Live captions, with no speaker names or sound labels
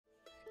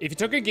If you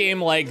took a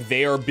game like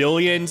They Are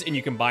Billions and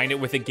you combined it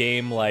with a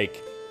game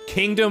like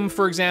Kingdom,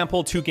 for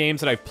example, 2 games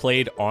that I've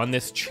played on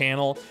this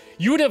channel,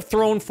 you would have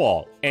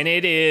THRONEFALL, and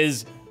it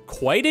is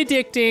quite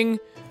addicting.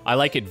 I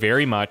like it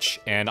very much,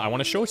 and I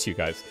want to show it to you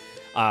guys.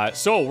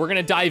 So we're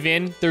gonna dive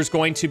in. There's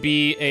going to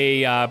be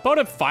a about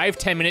a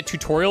 5-10 minute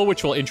tutorial,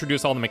 which will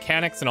introduce all the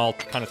mechanics, and I'll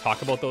kind of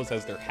talk about those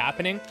as they're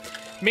happening.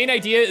 Main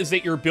idea is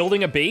that you're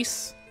building a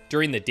base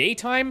during the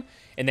daytime,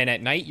 and then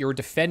at night you're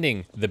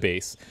defending the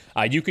base.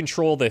 You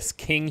control this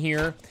king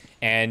here,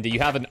 and you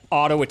have an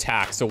auto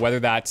attack. So whether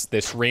that's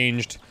this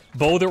ranged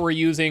bow that we're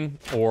using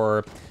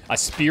or a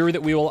spear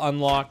that we will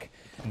unlock,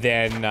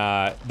 then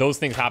those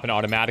things happen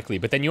automatically.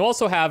 But then you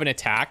also have an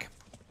attack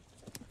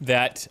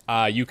that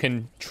you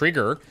can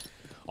trigger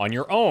on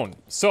your own.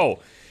 So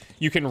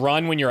you can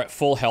run when you're at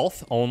full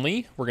health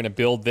only. We're gonna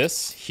build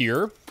this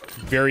here,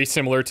 very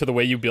similar to the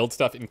way you build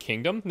stuff in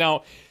Kingdom.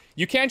 Now,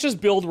 you can't just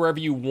build wherever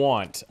you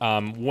want.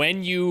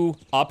 When you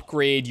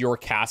upgrade your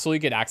castle, you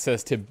get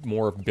access to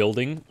more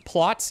building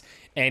plots,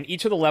 and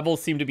each of the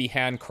levels seem to be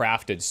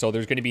handcrafted. So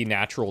there's gonna be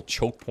natural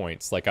choke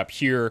points. Like up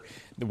here,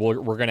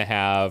 we're gonna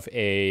have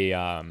a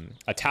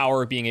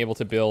tower being able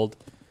to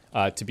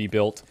be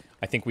built.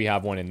 I think we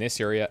have one in this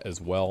area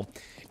as well.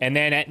 And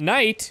then at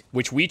night,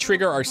 which we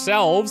trigger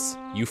ourselves,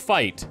 you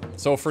fight.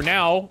 So for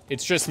now,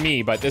 it's just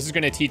me, but this is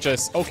gonna teach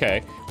us,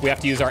 okay, we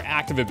have to use our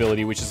active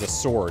ability, which is a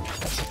sword.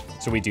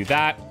 So we do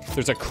that.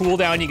 There's a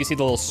cooldown. You can see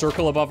the little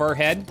circle above our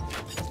head.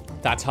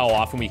 That's how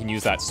often we can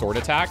use that sword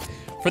attack.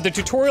 For the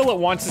tutorial, it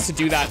wants us to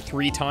do that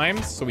 3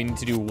 times, so we need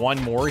to do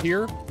 1 more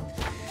here.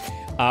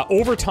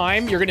 Over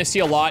time, you're gonna see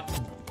a lot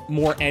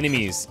more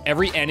enemies.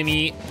 Every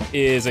enemy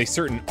is a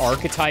certain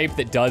archetype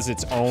that does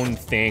its own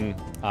thing.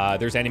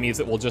 There's enemies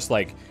that will just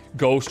like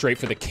go straight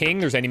for the king.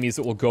 There's enemies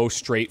that will go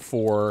straight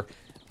for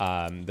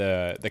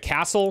the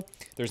castle.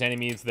 There's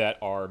enemies that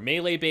are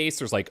melee based.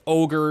 There's like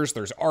ogres,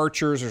 there's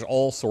archers, there's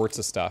all sorts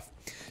of stuff.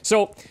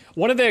 So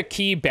one of the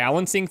key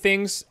balancing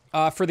things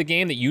for the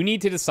game that you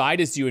need to decide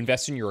is, do you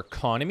invest in your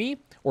economy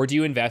or do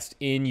you invest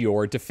in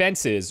your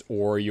defenses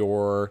or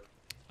your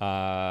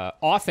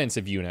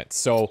offensive units?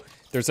 So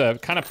there's a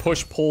kind of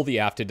push-pull that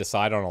you have to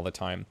decide on all the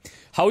time.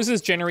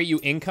 Houses generate you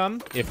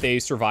income if they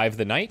survive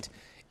the night,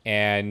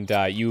 and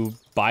you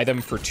buy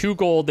them for 2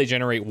 gold. They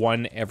generate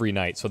 1 every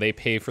night, so they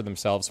pay for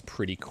themselves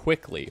pretty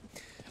quickly.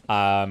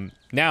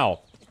 Now,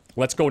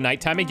 let's go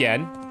nighttime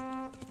again.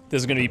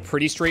 This is going to be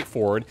pretty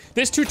straightforward.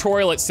 This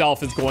tutorial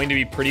itself is going to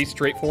be pretty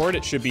straightforward.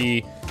 It should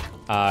be,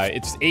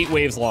 it's 8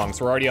 waves long,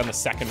 so we're already on the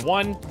 2nd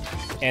one.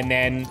 And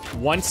then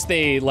once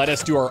they let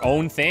us do our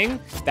own thing,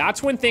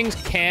 that's when things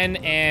can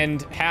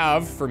and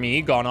have, for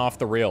me, gone off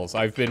the rails.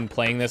 I've been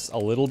playing this a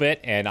little bit,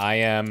 and I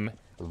am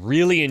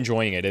really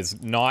enjoying it.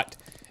 It's not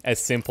as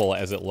simple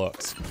as it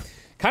looks.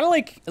 Kind of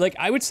like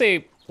I would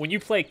say, when you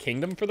play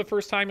Kingdom for the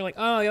first time, you're like,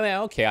 oh,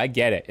 yeah, okay, I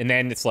get it. And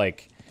then it's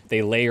like,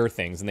 they layer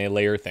things, and they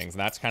layer things, and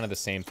that's kind of the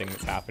same thing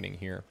that's happening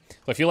here. So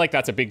I feel like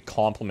that's a big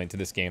compliment to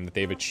this game, that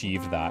they've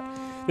achieved that.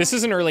 This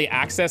is in early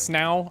access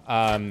now.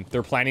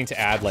 They're planning to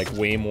add like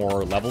way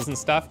more levels and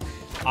stuff.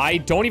 I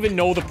don't even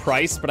know the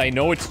price, but I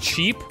know it's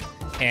cheap,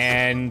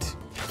 and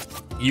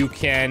you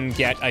can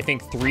get, I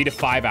think, 3 to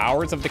 5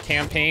 hours of the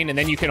campaign, and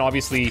then you can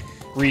obviously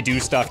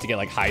redo stuff to get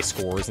like high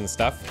scores and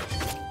stuff.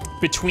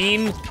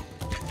 Between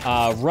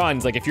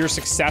runs, like if you're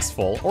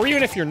successful, or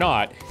even if you're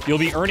not, you'll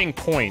be earning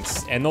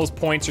points, and those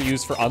points are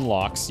used for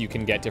unlocks. You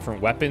can get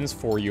different weapons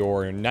for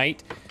your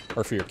knight,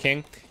 or for your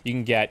king. You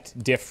can get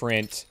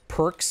different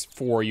perks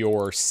for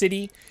your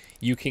city.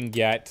 You can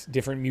get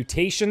different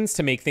mutations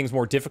to make things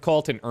more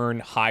difficult and earn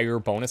higher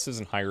bonuses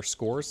and higher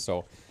scores.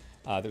 So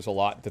there's a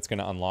lot that's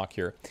gonna unlock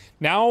here.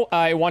 Now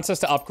it wants us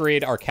to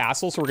upgrade our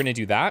castle, so we're gonna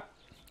do that.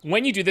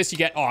 When you do this, you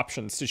get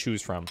options to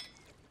choose from.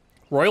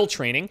 Royal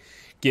Training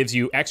gives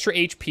you extra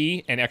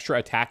HP and extra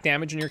attack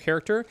damage in your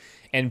character,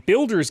 and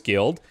Builder's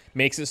Guild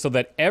makes it so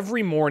that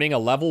every morning a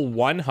level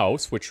 1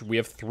 house, which we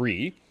have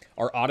 3,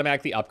 are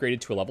automatically upgraded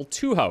to a level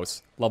 2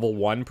 house. Level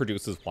 1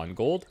 produces 1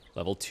 gold,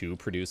 level 2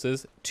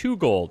 produces 2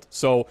 gold.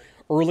 So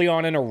early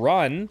on in a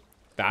run,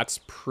 that's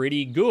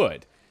pretty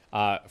good.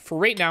 For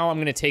right now, I'm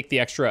gonna take the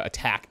extra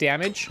attack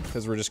damage,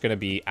 because we're just gonna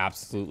be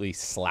absolutely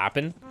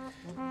slapping.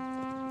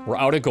 We're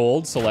out of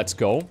gold, so let's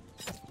go.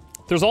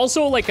 There's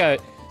also like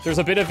there's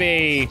a bit of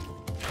a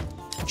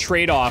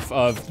trade-off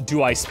of,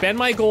 do I spend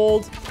my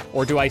gold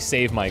or do I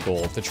save my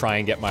gold to try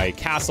and get my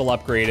castle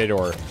upgraded,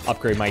 or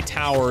upgrade my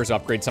towers,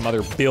 upgrade some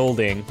other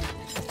building,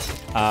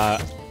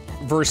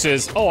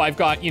 versus, oh, I've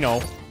got, you know,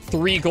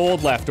 3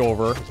 gold left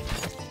over,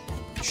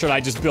 should I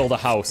just build a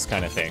house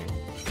kind of thing.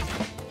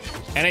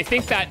 And I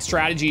think that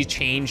strategy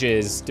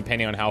changes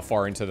depending on how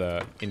far into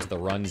the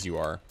runs you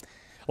are.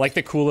 I like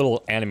the cool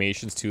little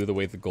animations too, the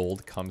way the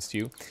gold comes to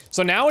you.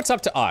 So now it's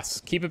up to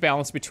us. Keep a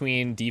balance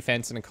between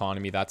defense and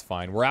economy, that's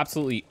fine. We're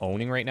absolutely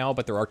owning right now,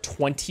 but there are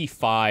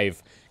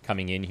 25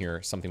 coming in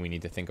here, something we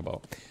need to think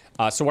about.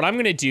 So what I'm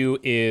gonna do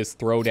is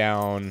throw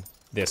down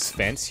this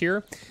fence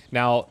here.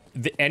 Now,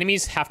 the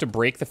enemies have to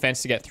break the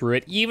fence to get through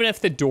it. Even if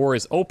the door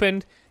is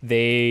opened,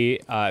 they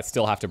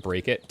still have to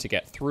break it to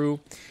get through.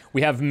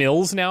 We have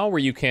mills now where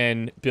you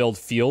can build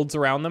fields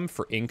around them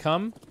for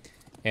income.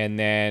 And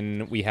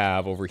then we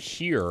have over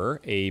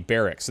here a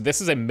barracks. So this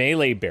is a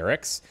melee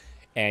barracks,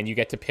 and you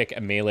get to pick a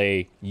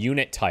melee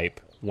unit type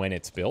when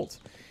it's built.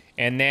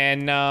 And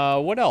then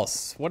what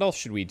else? What else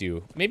should we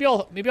do? Maybe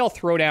I'll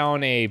throw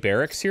down a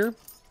barracks here.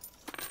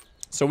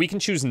 So we can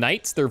choose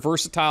knights. They're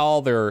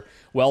versatile, they're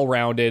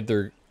well-rounded,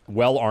 they're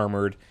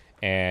well-armored,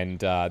 and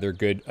they're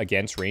good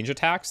against range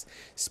attacks.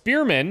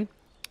 Spearmen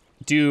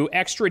do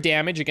extra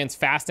damage against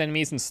fast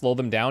enemies and slow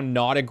them down.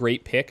 Not a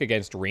great pick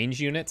against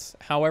range units,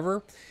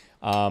 however.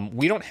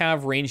 We don't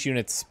have range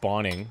units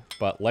spawning,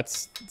 but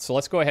let's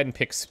go ahead and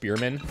pick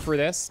spearmen for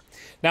this.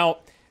 Now,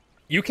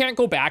 you can't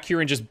go back here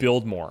and just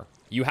build more.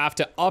 You have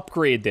to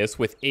upgrade this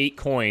with 8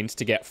 coins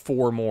to get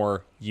 4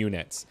 more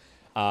units.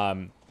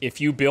 If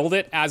you build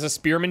it as a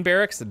spearman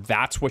barracks,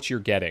 that's what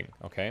you're getting,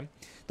 okay?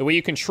 The way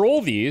you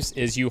control these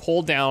is you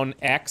hold down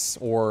X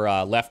or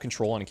left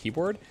control on a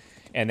keyboard,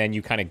 and then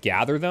you kind of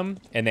gather them,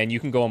 and then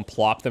you can go and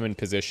plop them in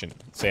position.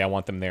 Say I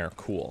want them there,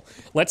 cool.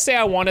 Let's say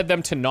I wanted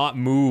them to not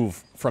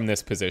move from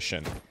this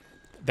position.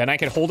 Then I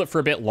can hold it for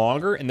a bit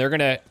longer, and they're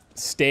gonna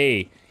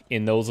stay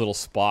in those little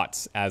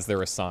spots as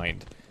they're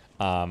assigned.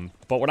 But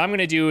what I'm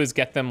gonna do is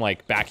get them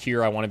like back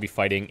here. I wanna be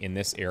fighting in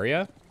this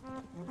area.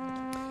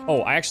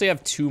 Oh, I actually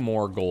have 2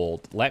 more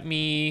gold.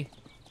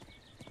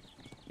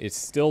 It's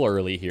still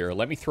early here.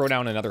 Let me throw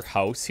down another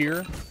house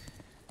here.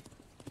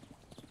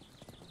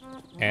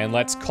 And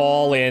let's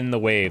call in the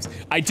waves.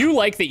 I do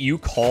like that you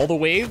call the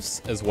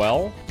waves as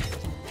well.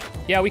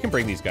 Yeah, we can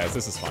bring these guys.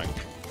 This is fine.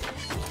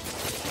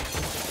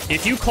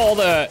 If you call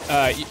the...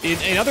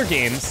 in other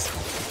games,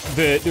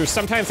 there's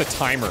sometimes a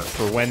timer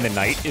for when the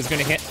night is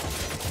going to hit,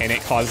 and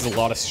it causes a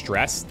lot of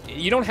stress.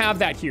 You don't have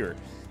that here.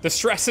 The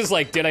stress is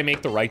like, did I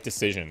make the right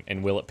decision,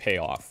 and will it pay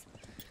off?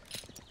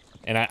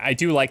 And I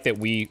do like that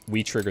we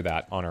trigger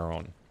that on our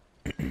own.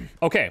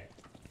 Okay,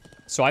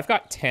 so I've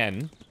got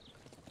 10.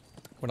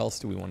 What else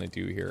do we want to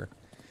do here?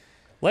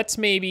 Let's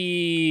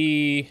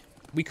maybe...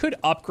 We could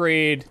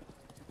upgrade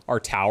our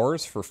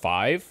towers for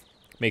 5.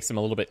 Makes them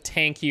a little bit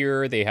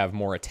tankier. They have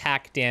more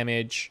attack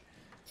damage.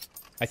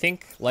 I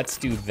think let's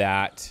do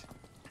that.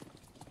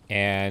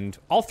 And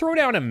I'll throw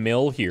down a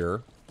mill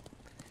here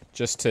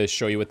just to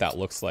show you what that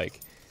looks like.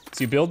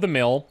 So you build the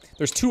mill.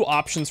 There's 2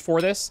 options for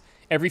this.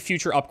 Every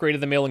future upgrade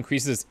of the mill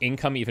increases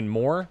income even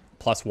more,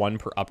 +1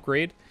 per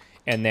upgrade.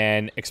 And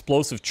then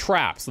explosive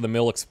traps. So the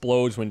mill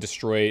explodes when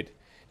destroyed,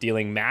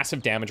 dealing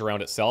massive damage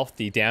around itself.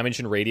 The damage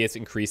and radius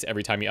increase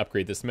every time you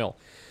upgrade this mill.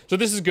 So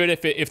this is good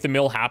if the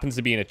mill happens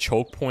to be in a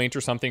choke point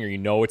or something, or you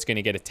know it's going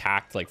to get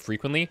attacked like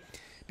frequently,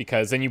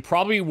 because then you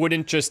probably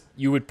wouldn't just,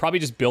 you would probably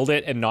just build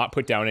it and not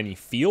put down any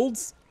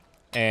fields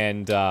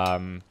and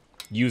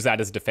use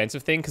that as a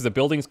defensive thing, because the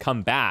buildings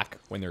come back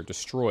when they're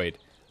destroyed.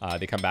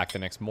 They come back the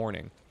next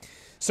morning.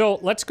 So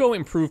let's go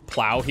improve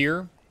plow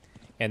here,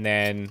 and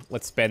then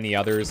let's spend the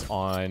others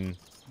on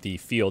the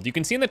field. You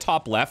can see in the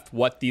top left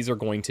what these are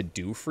going to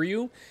do for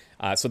you.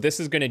 So this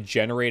is going to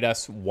generate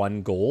us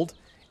 1 gold,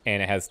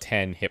 and it has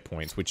 10 hit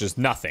points, which is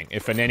nothing.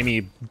 If an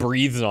enemy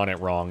breathes on it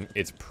wrong,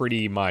 it's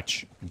pretty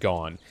much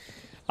gone.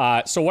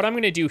 So what I'm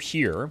going to do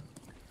here,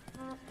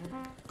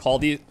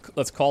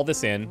 let's call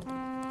this in.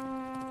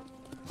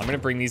 I'm going to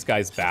bring these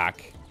guys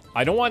back.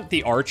 I don't want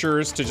the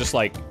archers to just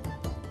like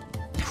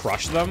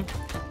crush them.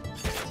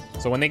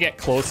 So when they get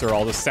closer,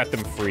 I'll just set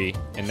them free.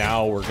 And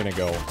now we're going to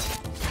go.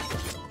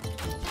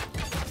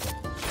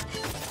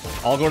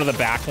 I'll go to the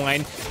back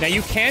line. Now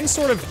you can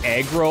sort of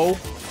aggro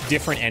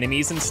different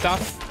enemies and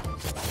stuff.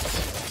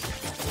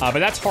 But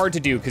that's hard to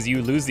do because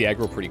you lose the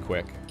aggro pretty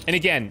quick. And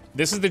again,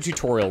 this is the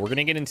tutorial. We're going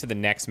to get into the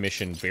next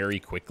mission very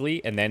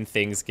quickly, and then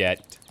things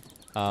get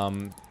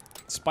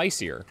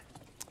spicier.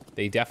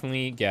 They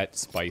definitely get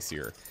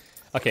spicier.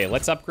 Okay,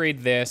 let's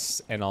upgrade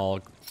this, and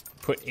I'll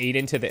put 8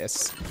 into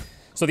this.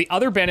 So the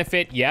other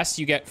benefit, yes,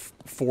 you get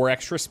 4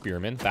 extra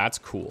spearmen. That's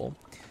cool.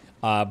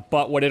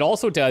 But what it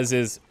also does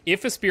is,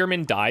 if a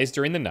spearman dies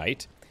during the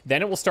night,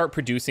 then it will start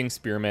producing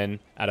spearmen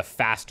at a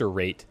faster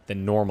rate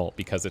than normal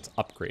because it's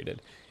upgraded.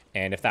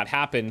 And if that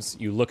happens,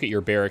 you look at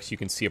your barracks, you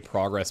can see a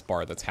progress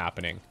bar that's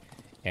happening.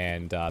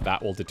 And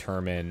that will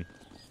determine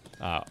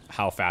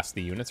how fast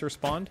the units are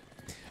spawned.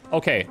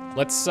 Okay,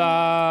 let's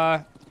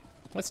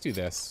do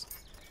this.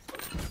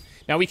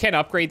 Now we can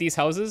upgrade these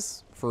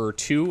houses for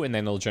 2, and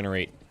then they'll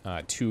generate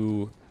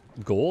 2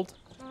 gold.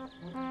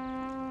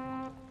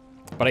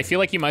 But I feel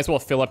like you might as well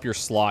fill up your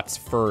slots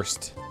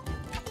first.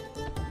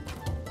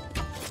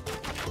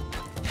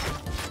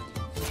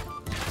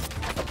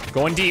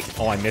 Going deep.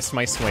 Oh, I missed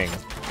my swing.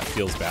 That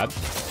feels bad.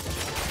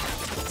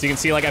 So you can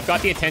see, like, I've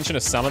got the attention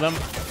of some of them.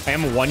 I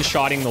am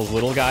one-shotting those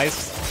little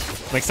guys.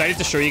 I'm excited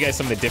to show you guys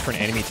some of the different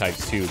enemy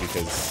types, too,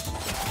 because...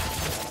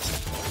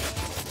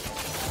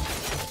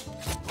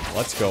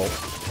 Let's go.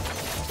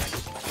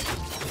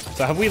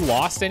 So have we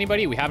lost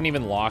anybody? We haven't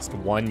even lost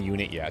 1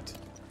 unit yet.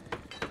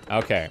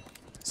 Okay.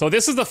 So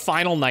this is the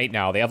final night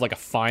now. They have like a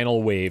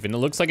final wave, and it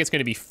looks like it's going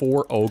to be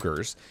 4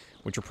 ogres,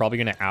 which are probably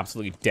going to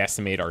absolutely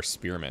decimate our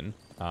spearmen.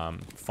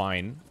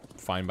 Fine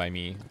by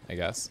me, I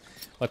guess.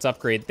 Let's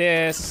upgrade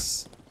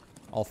this.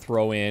 I'll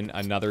throw in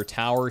another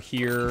tower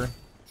here.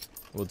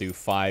 We'll do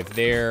 5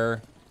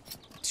 there,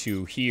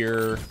 2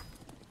 here,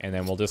 and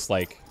then we'll just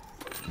like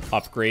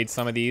upgrade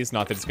some of these.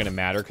 Not that it's going to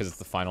matter because it's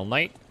the final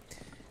night.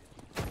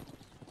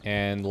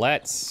 And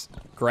let's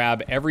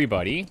grab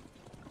everybody.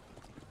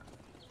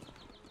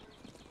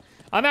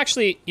 I'm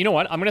actually, you know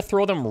what? I'm going to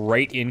throw them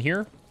right in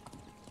here.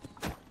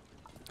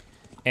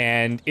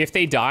 And if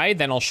they die,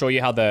 then I'll show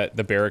you how the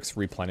barracks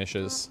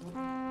replenishes.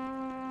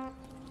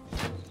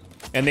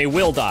 And they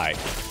will die.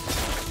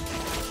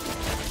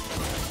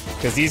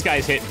 Because these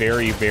guys hit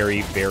very,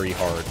 very, very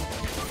hard.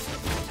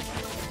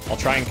 I'll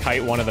try and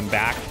kite one of them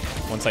back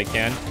once I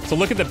can. So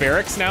look at the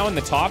barracks now in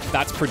the top.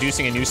 That's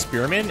producing a new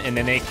spearman, and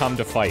then they come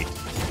to fight.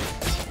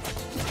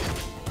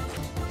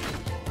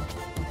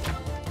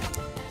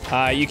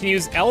 You can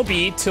use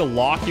LB to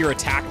lock your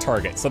attack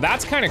target. So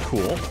that's kind of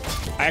cool.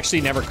 I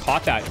actually never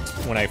caught that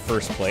when I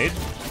first played.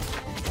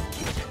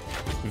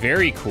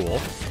 Very cool.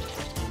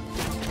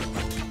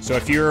 So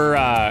if you're,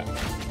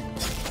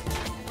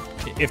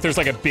 if there's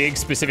like a big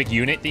specific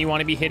unit that you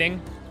want to be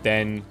hitting,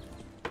 then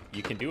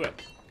you can do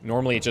it.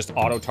 Normally it just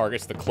auto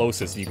targets the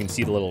closest. You can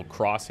see the little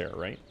crosshair,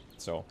 right?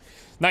 So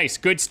nice,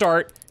 good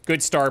start,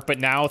 but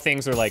now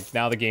things are like,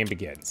 now the game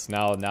begins.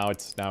 Now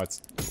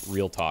it's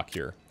real talk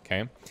here,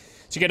 okay?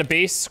 So you get a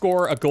base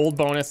score, a gold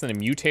bonus, and a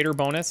mutator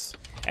bonus.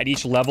 At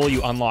each level,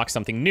 you unlock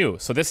something new.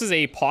 So this is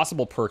a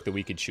possible perk that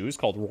we could choose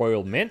called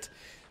Royal Mint.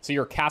 So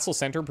your castle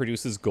center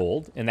produces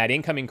gold, and that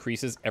income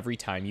increases every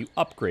time you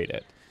upgrade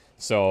it.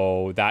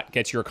 So that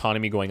gets your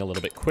economy going a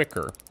little bit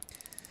quicker.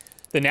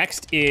 The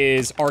next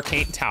is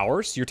Arcane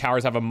Towers. Your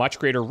towers have a much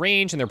greater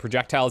range, and their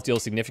projectiles deal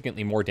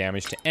significantly more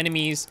damage to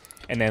enemies.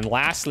 And then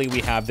lastly,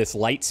 we have this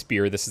Light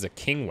Spear. This is a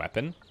king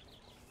weapon.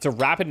 It's a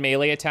rapid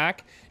melee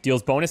attack,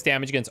 deals bonus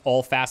damage against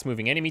all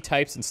fast-moving enemy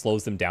types and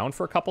slows them down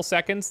for a couple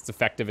seconds. It's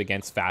effective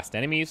against fast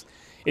enemies.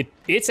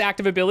 Its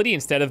active ability,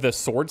 instead of the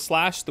sword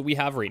slash that we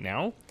have right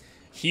now,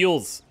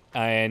 heals.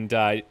 And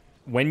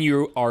when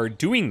you are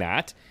doing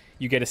that,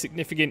 you get a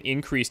significant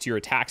increase to your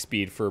attack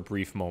speed for a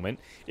brief moment.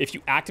 If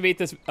you activate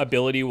this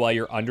ability while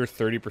you're under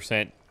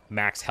 30%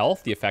 max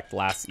health, the effect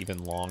lasts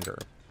even longer.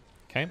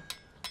 Okay?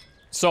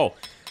 So,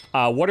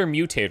 what are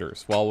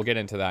mutators? Well, we'll get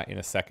into that in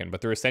a second,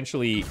 but they're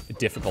essentially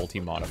difficulty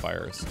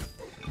modifiers.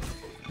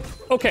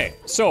 Okay,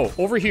 so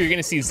over here, you're going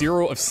to see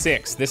 0 of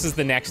 6. This is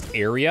the next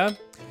area.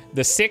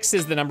 The 6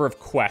 is the number of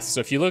quests. So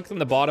if you look in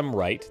the bottom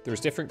right, there's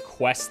different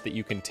quests that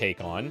you can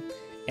take on,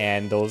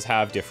 and those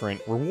have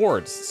different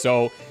rewards.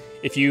 So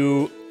if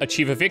you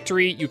achieve a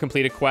victory, you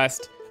complete a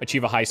quest.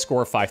 Achieve a high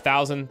score of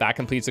 5,000, that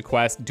completes a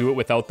quest. Do it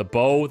without the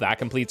bow, that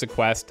completes a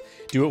quest.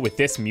 Do it with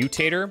this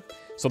mutator.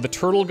 So the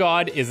Turtle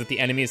God is that the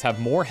enemies have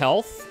more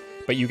health,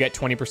 but you get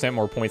 20%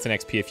 more points in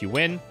XP if you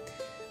win.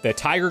 The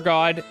Tiger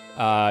God,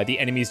 the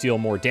enemies deal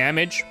more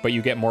damage, but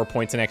you get more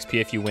points in XP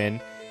if you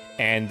win.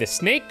 And the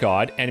Snake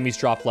God, enemies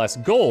drop less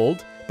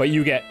gold, but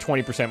you get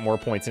 20% more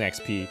points in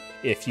XP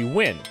if you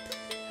win.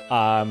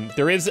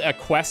 There is a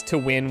quest to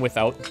win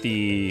without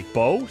the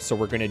bow, so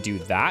we're going to do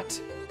that.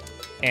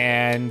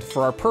 And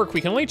for our perk,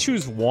 we can only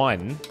choose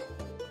one.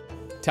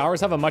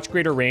 Towers have a much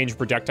greater range.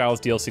 Projectiles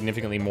deal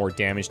significantly more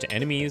damage to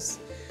enemies.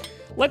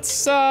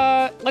 Let's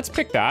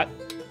pick that.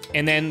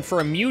 And then for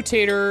a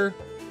mutator,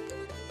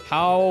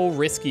 how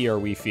risky are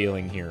we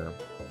feeling here?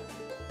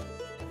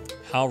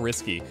 How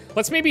risky?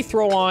 Let's maybe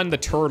throw on the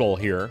turtle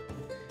here.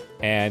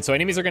 And so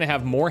enemies are going to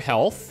have more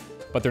health,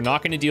 but they're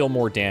not going to deal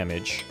more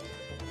damage.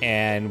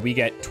 And we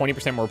get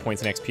 20% more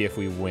points in XP if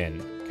we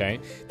win, okay?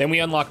 Then we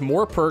unlock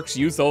more perks,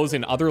 use those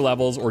in other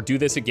levels, or do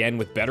this again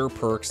with better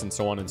perks and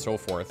so on and so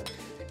forth.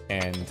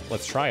 And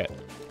let's try it.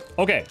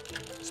 Okay,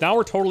 so now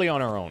we're totally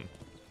on our own.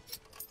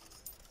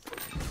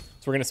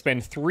 So we're gonna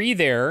spend 3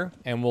 there,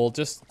 and we'll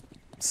just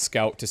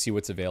scout to see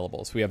what's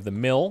available. So we have the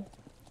mill,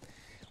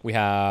 we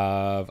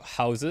have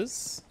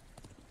houses,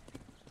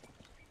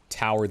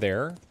 tower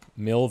there,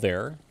 mill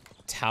there,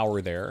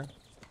 tower there,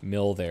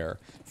 mill there.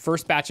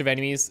 First batch of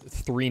enemies,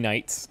 3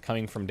 knights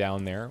coming from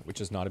down there, which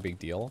is not a big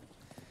deal.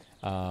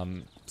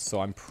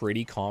 So I'm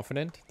pretty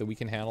confident that we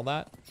can handle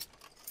that.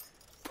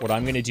 What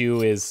I'm gonna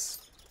do is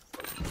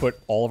put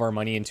all of our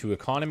money into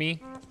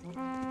economy.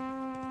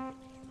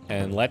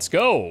 And let's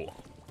go.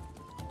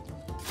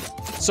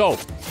 So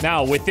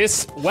now with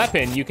this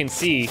weapon, you can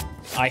see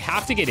I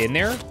have to get in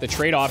there. The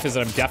trade-off is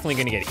that I'm definitely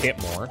going to get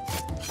hit more.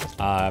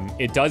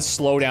 It does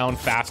slow down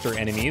faster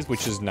enemies,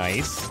 which is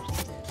nice,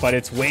 but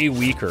it's way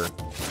weaker.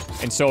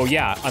 And so,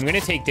 yeah, I'm going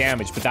to take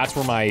damage, but that's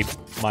where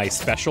my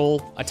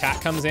special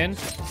attack comes in.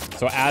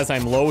 So as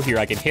I'm low here,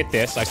 I can hit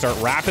this. I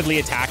start rapidly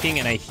attacking,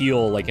 and I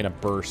heal like in a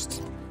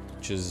burst,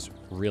 which is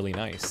really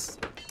nice.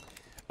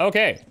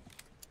 Okay.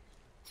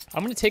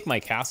 I'm going to take my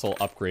castle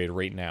upgrade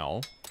right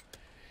now.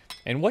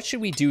 And what should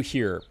we do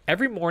here?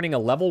 Every morning, a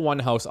level 1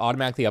 house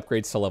automatically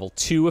upgrades to level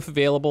 2 if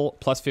available,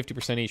 plus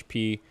 50%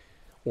 HP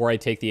or I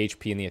take the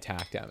HP and the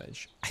attack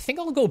damage. I think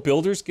I'll go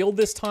Builder's Guild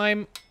this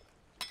time.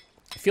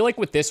 I feel like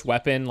with this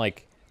weapon,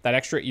 like, that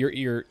extra,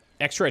 your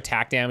extra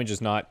attack damage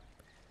is not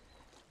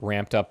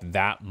ramped up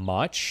that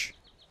much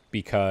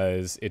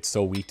because it's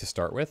so weak to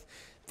start with.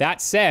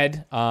 That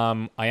said,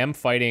 I am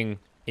fighting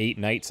 8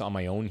 knights on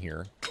my own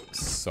here.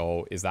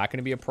 So is that going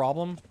to be a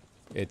problem?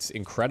 It's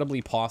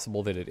incredibly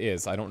possible that it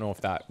is. I don't know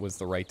if that was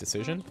the right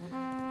decision,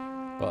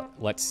 but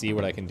let's see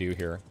what I can do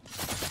here.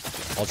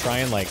 I'll try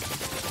and, like,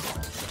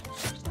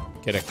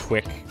 get a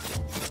quick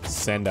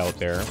send out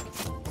there.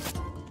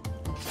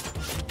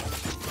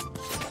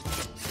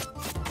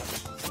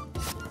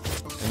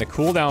 And the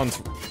cooldown's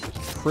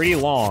pretty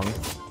long.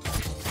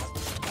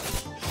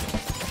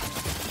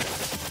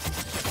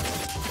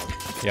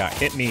 Yeah,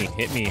 hit me,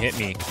 hit me, hit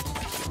me.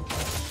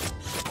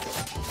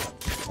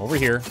 Over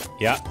here.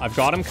 Yeah, I've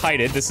got him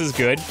kited. This is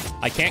good.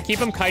 I can't keep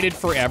him kited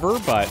forever,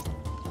 but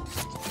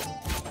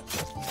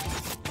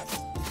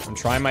I'm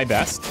trying my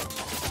best.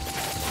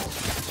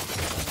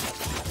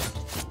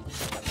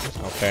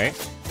 Okay.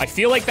 I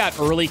feel like that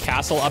early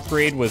castle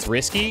upgrade was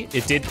risky.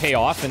 It did pay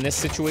off in this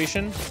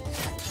situation,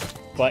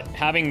 but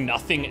having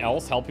nothing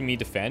else helping me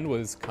defend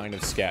was kind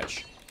of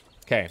sketch.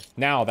 Okay,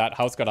 now that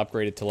house got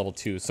upgraded to level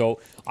 2.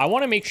 So I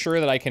want to make sure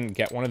that I can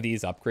get one of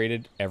these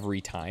upgraded every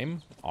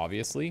time,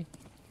 obviously.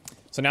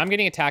 So now I'm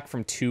getting attacked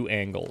from 2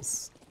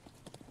 angles.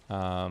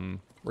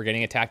 We're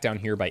getting attacked down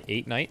here by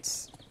 8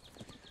 knights.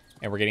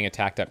 And we're getting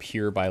attacked up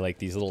here by, like,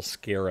 these little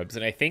scarabs.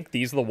 And I think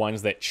these are the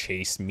ones that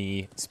chase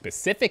me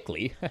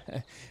specifically.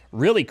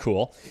 Really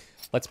cool.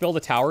 Let's build a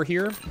tower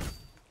here.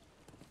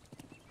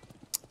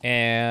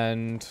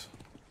 And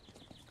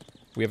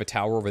we have a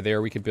tower over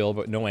there we could build,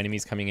 but no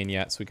enemies coming in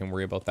yet, so we can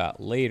worry about that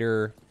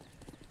later.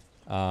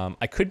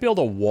 I could build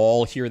a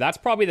wall here. That's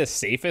probably the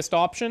safest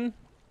option,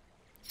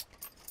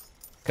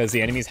 because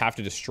the enemies have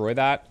to destroy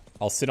that.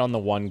 I'll sit on the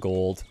 1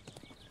 gold.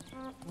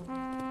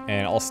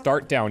 And I'll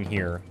start down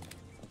here.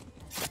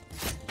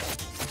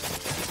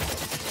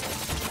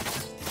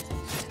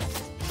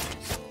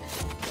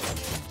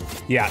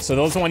 Yeah, so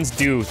those ones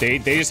do. They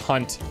just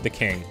hunt the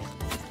king.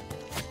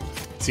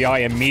 See how I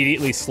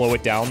immediately slow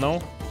it down,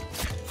 though?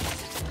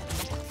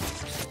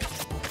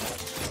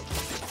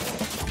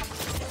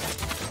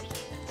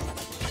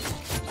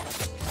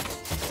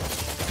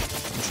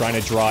 I'm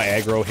trying to draw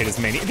aggro, hit as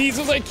many of these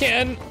as I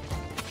can.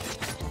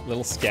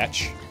 Little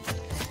sketch.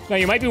 Now,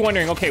 you might be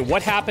wondering, okay,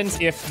 what happens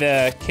if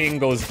the king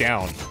goes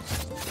down?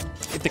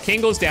 If the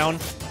king goes down,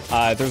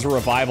 there's a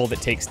revival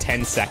that takes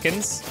 10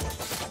 seconds.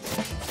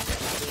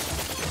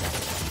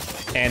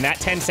 And that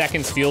 10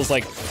 seconds feels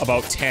like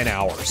about 10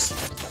 hours.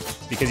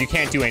 Because you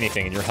can't do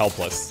anything and you're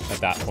helpless at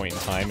that point in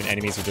time. And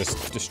enemies are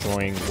just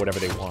destroying whatever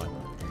they want.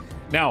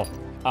 Now,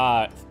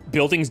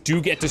 buildings do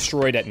get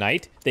destroyed at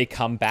night. They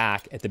come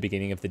back at the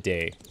beginning of the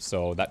day.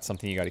 So that's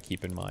something you got to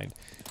keep in mind.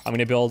 I'm going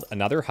to build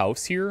another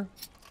house here,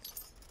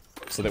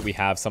 so that we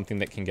have something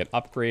that can get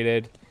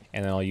upgraded.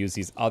 And then I'll use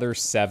these other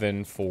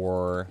 7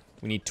 for...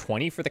 We need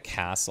 20 for the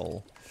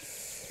castle.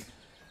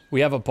 We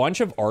have a bunch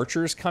of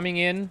archers coming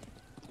in.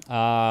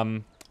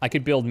 I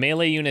could build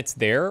melee units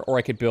there, or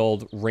I could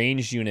build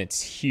ranged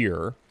units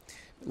here.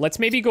 Let's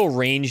maybe go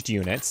ranged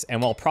units,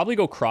 and we'll probably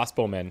go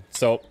crossbowmen.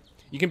 So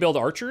you can build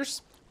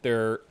archers.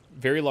 They're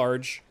very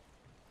large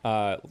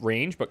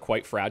range, but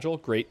quite fragile.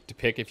 Great to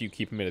pick if you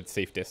keep them at a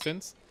safe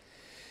distance.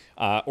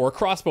 Or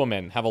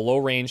crossbowmen have a low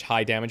range,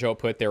 high damage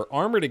output. They're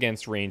armored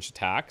against ranged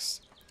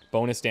attacks.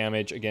 Bonus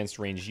damage against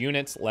ranged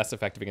units, less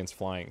effective against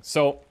flying.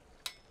 So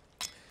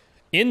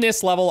in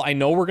this level, I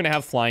know we're going to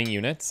have flying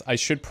units. I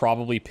should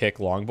probably pick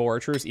longbow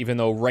archers, even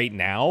though right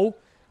now,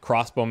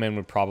 crossbowmen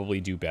would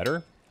probably do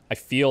better. I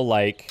feel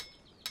like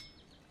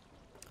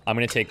I'm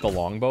going to take the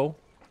longbow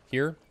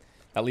here.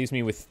 That leaves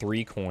me with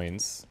 3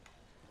 coins.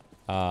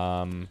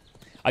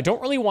 I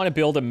don't really want to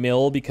build a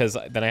mill because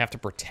then I have to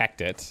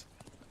protect it.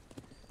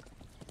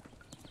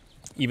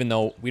 Even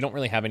though we don't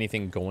really have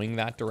anything going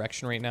that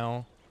direction right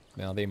now.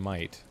 Now they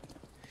might.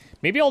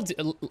 Maybe I'm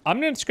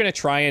just going to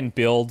try and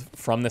build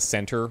from the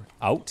center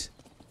out.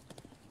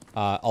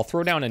 I'll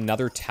throw down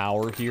another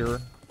tower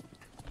here.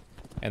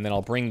 And then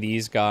I'll bring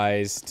these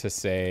guys to,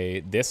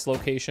 say, this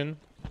location.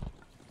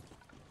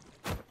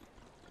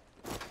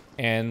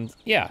 And,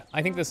 yeah,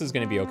 I think this is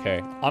going to be okay.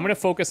 I'm going to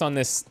focus on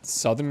this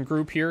southern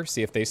group here,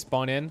 see if they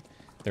spawn in.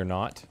 They're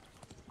not.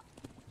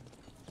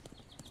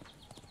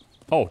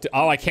 Oh,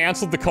 I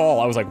canceled the call.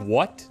 I was like,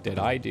 what did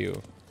I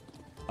do?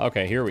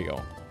 Okay, here we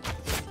go.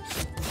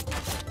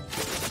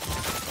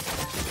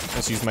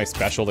 Let's use my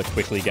special to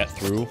quickly get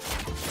through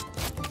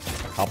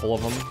a couple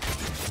of them.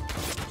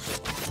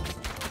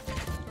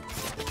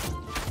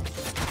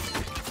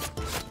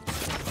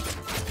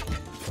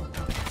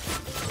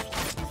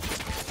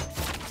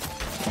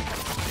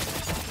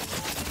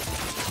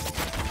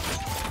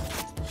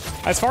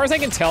 As far as I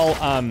can tell,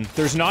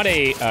 there's not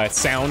a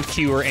sound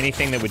cue or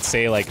anything that would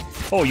say, like,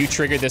 oh, you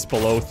triggered this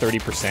below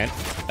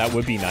 30%. That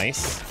would be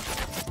nice.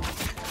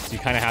 So you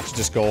kind of have to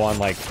just go on,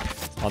 like,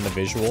 on the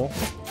visual.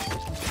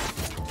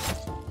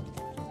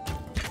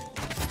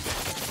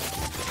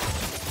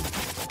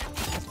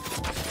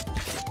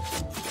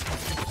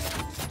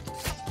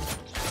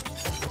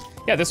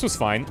 Yeah, this was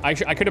fine. I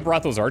could have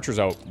brought those archers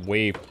out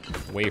way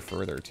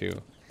further, too.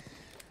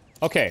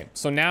 Okay,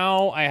 so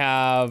now I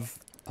have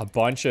a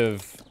bunch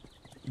of...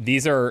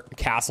 These are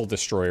castle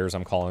destroyers,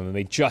 I'm calling them.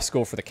 They just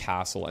go for the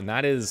castle, and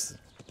that is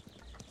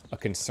a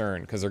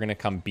concern, because they're going to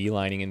come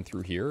beelining in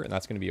through here, and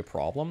that's going to be a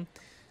problem.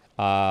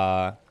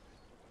 So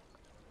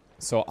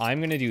I'm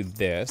going to do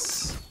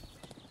this.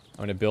 I'm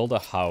going to build a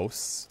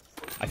house.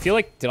 I feel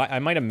like I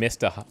might have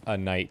missed a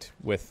night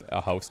with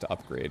a house to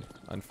upgrade,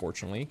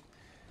 unfortunately.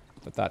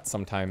 But that's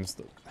sometimes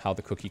how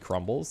the cookie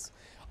crumbles.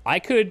 I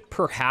could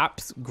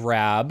perhaps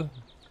grab...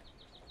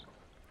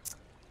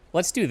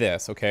 Let's do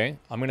this, okay?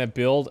 I'm going to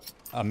build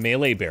a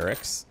melee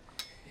barracks.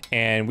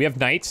 And we have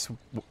knights,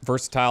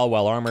 versatile,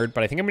 well-armored.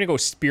 But I think I'm going to go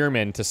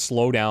spearmen to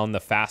slow down the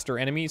faster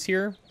enemies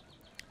here.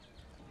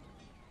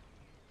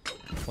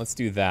 Let's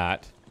do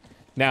that.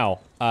 Now,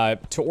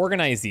 to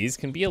organize these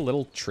can be a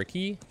little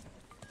tricky.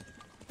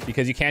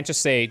 Because you can't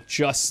just say,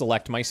 just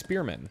select my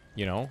spearmen,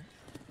 you know?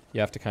 You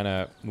have to kind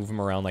of move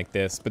them around like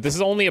this. But this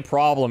is only a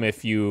problem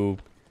if you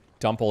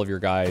dump all of your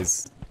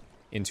guys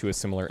into a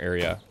similar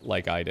area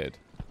like I did.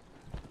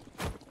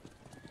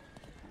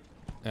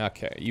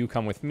 Okay, you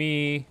come with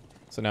me.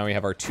 So now we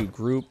have our two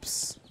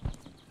groups.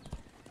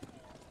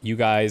 You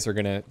guys are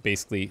going to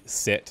basically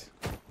sit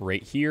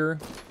right here.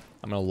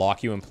 I'm going to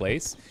lock you in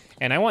place.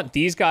 And I want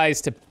these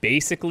guys to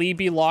basically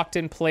be locked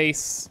in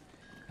place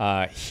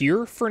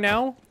here for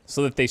now,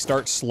 so that they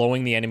start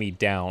slowing the enemy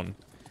down.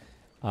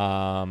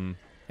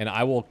 And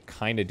I will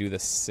kind of do the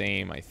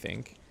same, I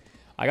think.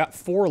 I got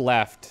 4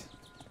 left.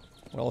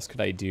 What else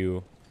could I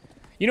do?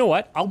 You know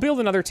what? I'll build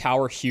another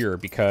tower here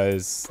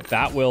because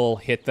that will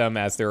hit them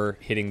as they're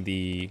hitting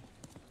the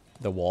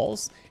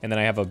walls. And then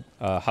I have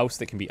a house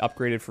that can be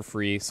upgraded for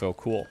free, so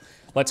cool.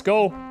 Let's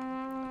go.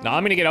 Now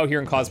I'm going to get out here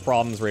and cause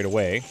problems right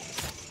away.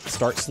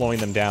 Start slowing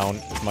them down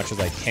as much as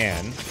I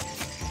can.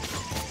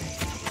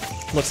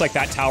 Looks like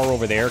that tower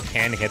over there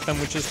can hit them,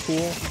 which is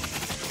cool.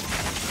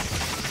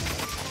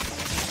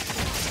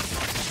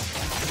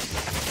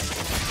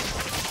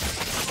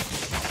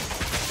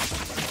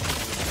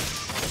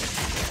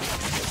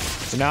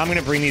 So now I'm going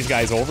to bring these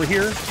guys over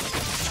here.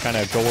 Just kind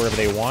of go wherever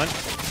they want.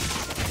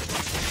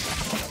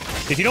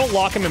 If you don't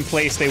lock them in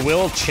place, they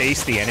will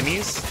chase the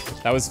enemies.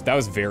 That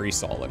was very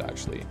solid,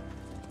 actually.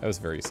 That was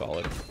very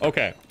solid.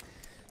 Okay.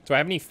 Do I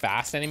have any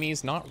fast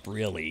enemies? Not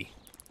really.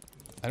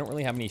 I don't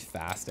really have any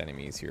fast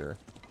enemies here.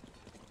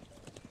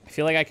 I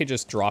feel like I could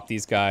just drop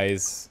these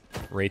guys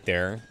right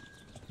there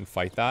and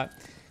fight that.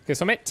 Okay,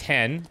 so I'm at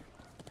 10.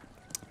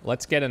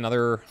 Let's get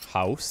another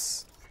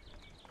house.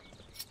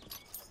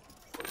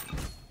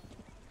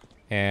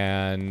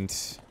 And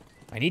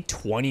I need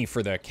 20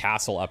 for the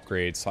castle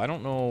upgrade, so I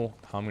don't know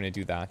how I'm going to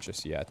do that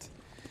just yet.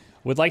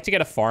 Would like to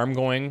get a farm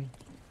going.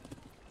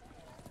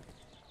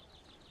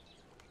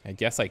 I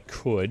guess I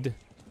could.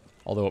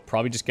 Although it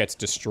probably just gets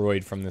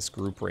destroyed from this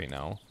group right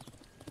now.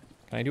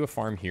 Can I do a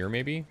farm here,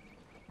 maybe?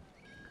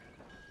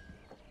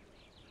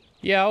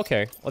 Yeah,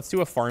 okay. Let's do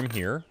a farm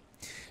here.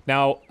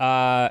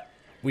 Now,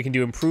 we can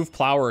do improved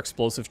plow or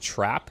explosive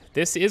trap.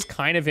 This is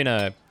kind of in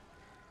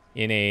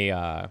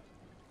a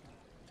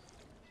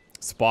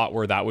spot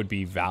where that would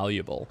be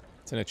valuable.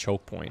 It's in a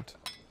choke point.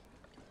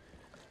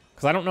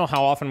 Because I don't know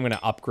how often I'm going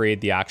to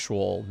upgrade the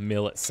actual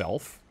mill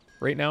itself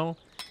right now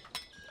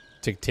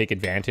to take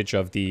advantage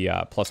of the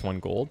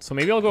 +1 gold. So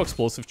maybe I'll go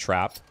explosive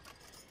trap.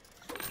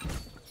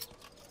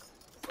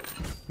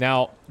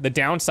 Now, the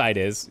downside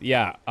is,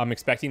 yeah, I'm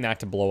expecting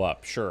that to blow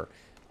up, sure.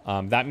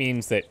 That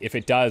means that if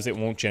it does, it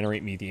won't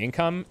generate me the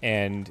income,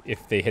 and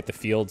if they hit the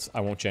fields,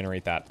 I won't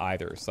generate that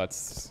either. So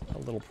that's a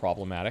little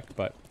problematic,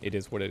 but it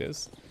is what it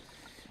is.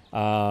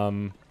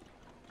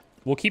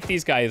 We'll keep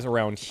these guys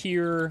around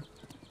here,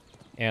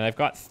 and I've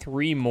got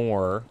 3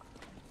 more.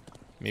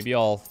 Maybe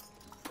I'll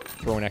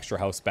throw an extra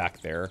house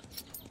back there.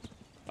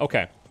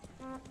 Okay.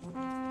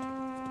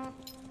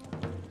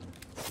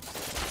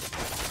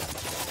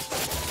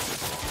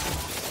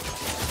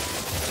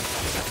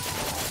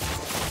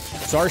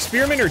 So our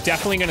spearmen are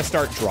definitely going to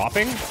start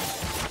dropping.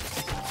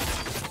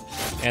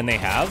 And they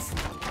have.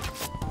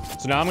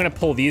 So now I'm going to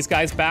pull these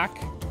guys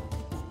back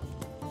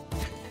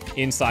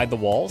inside the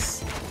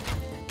walls.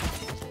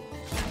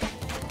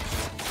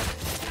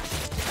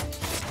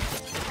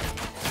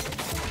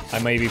 I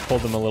maybe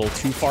pulled them a little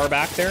too far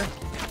back there.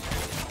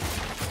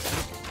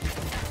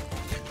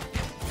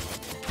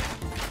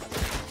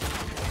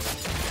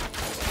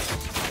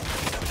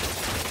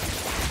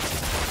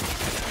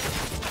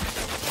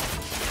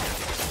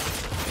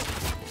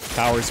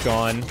 Power's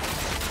gone.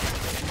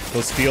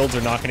 Those fields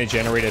are not going to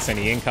generate us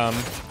any income.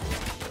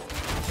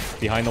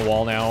 Behind the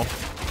wall now.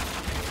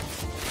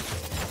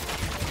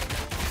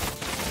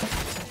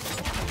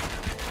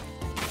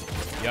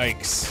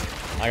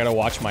 Yikes. I gotta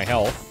watch my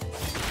health.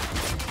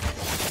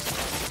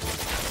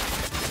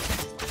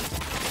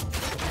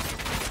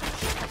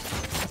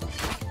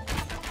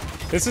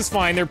 This is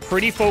fine. They're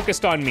pretty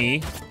focused on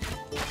me.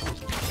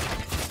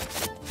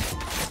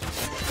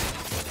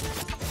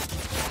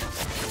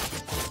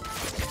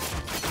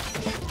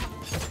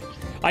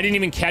 I didn't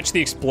even catch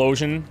the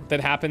explosion that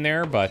happened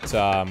there, but,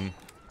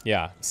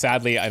 yeah.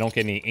 Sadly, I don't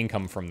get any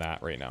income from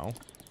that right now.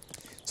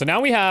 So now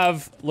we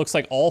have, looks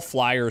like all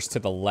flyers to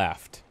the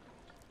left.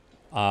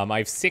 I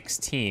have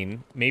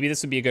 16. Maybe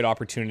this would be a good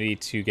opportunity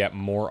to get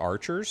more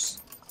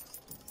archers.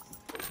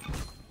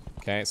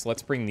 Okay, so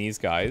let's bring these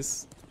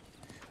guys.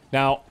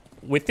 Now,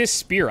 with this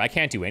spear, I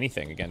can't do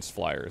anything against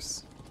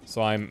flyers.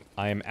 So I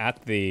am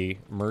at the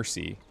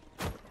mercy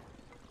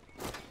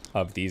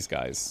of these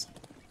guys.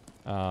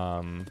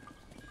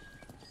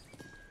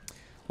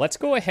 Let's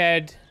go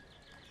ahead.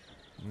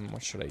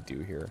 What should I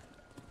do here?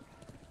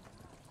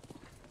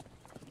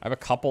 I have a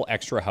couple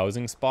extra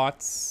housing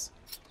spots.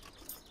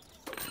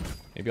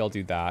 Maybe I'll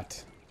do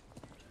that.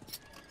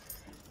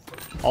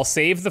 I'll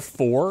save the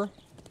 4.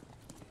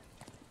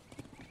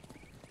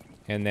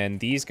 And then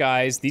these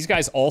guys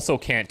also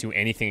can't do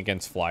anything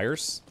against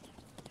flyers.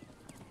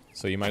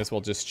 So you might as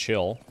well just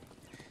chill.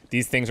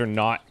 These things are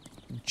not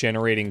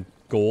generating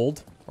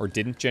gold, or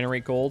didn't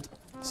generate gold.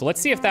 So let's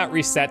see if that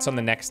resets on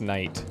the next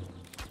night.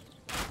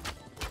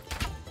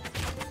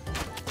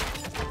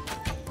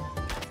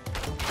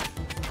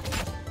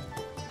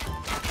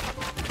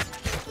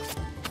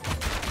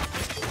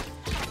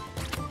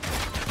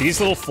 These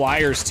little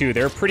flyers, too,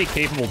 they're pretty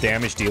capable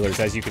damage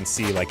dealers, as you can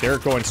see. Like, they're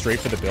going straight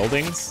for the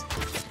buildings.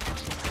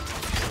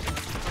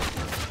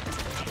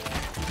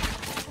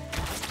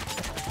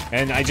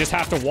 And I just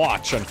have to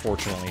watch,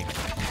 unfortunately.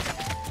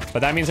 But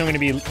that means I'm going to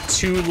be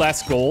 2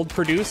 less gold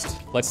produced.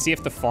 Let's see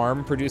if the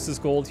farm produces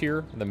gold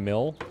here. The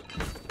mill.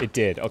 It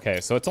did. Okay,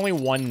 so it's only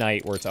 1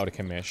 night where it's out of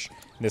commish.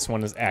 This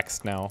one is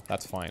X'd now.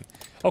 That's fine.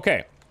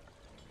 Okay.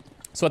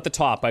 So at the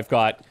top, I've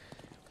got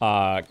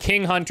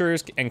king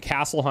hunters and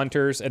castle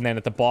hunters. And then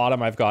at the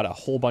bottom, I've got a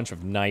whole bunch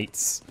of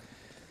knights.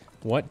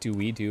 What do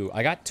we do?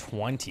 I got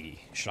 20.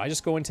 Should I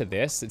just go into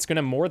this? It's going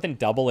to more than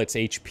double its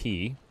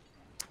HP.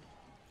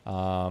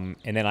 And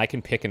then I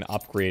can pick an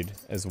upgrade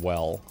as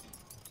well.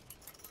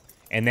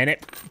 And then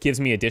it gives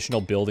me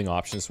additional building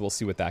options, so we'll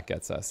see what that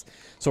gets us.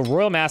 So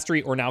Royal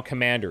Mastery or now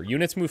Commander.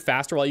 Units move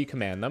faster while you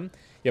command them.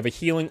 You have a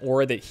healing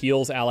aura that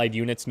heals allied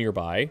units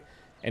nearby.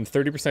 And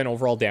 30%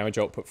 overall damage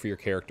output for your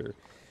character.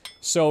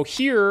 So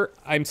here,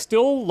 I'm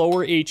still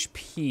lower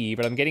HP,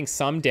 but I'm getting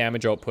some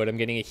damage output. I'm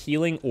getting a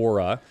healing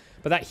aura.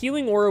 But that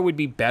healing aura would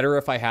be better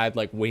if I had,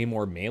 like, way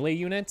more melee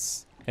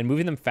units. And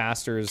moving them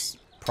faster is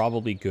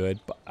probably good.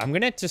 But I'm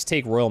going to just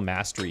take Royal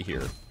Mastery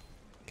here.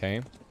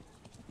 Okay.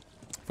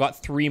 I've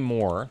got 3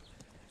 more.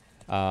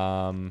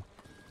 Oh,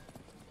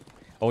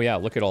 yeah,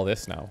 look at all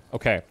this now.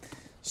 Okay.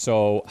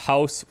 So,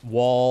 house,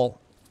 wall,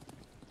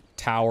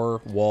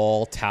 tower,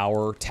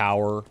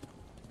 tower.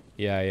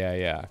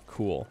 Yeah.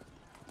 Cool.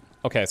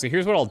 Okay, so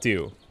here's what I'll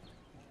do.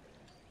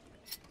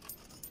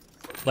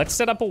 Let's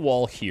set up a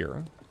wall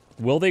here.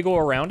 Will they go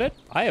around it?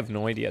 I have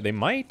no idea. They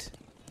might.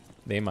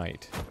 They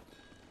might.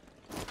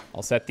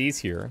 I'll set these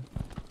here.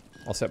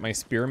 I'll set my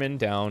spearmen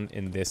down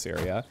in this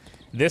area.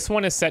 This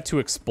one is set to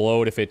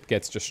explode if it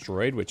gets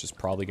destroyed, which is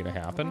probably going to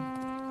happen.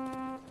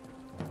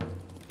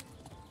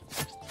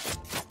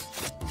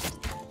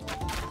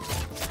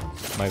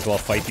 Might as well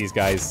fight these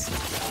guys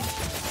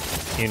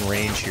in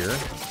range here.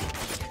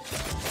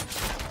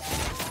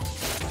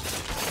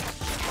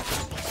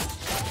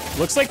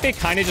 Looks like they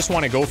kind of just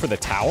want to go for the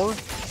tower.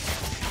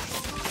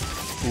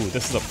 Ooh,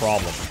 this is a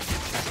problem.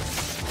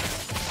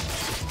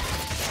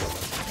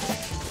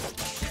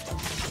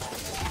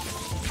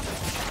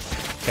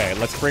 Okay,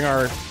 let's bring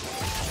our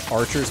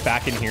archers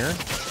back in here.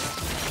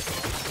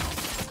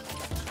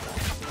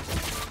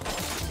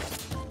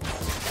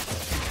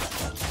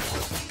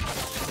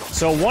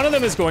 So one of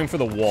them is going for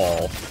the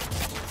wall.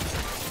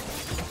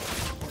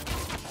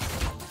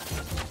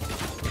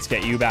 Let's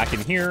get you back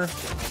in here.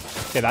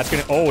 Okay, that's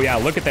gonna... Oh, yeah,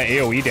 look at the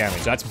AoE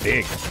damage. That's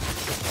big.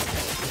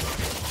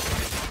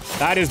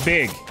 That is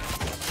big.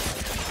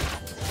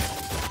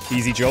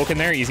 Easy joke in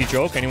there. Easy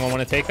joke. Anyone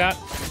want to take that?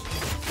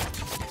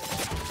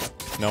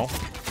 No?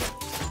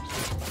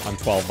 I'm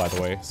 12, by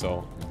the way,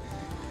 so...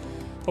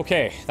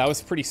 Okay, that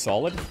was pretty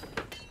solid.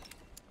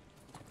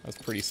 That was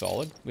pretty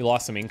solid. We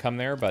lost some income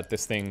there, but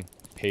this thing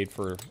paid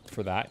for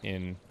that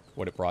in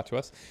what it brought to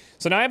us.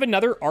 So now I have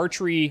another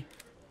archery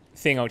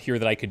thing out here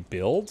that I could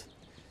build.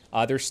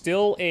 There's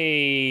still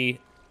a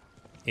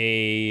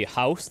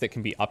house that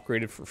can be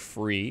upgraded for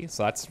free,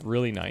 so that's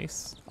really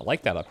nice. I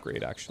like that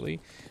upgrade, actually.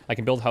 I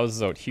can build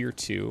houses out here,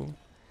 too.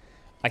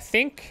 I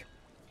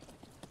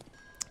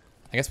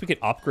guess we could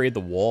upgrade the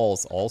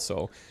walls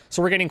also.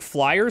 So we're getting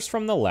flyers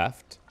from the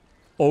left,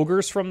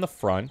 ogres from the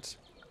front.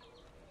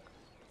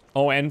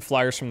 Oh, and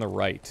flyers from the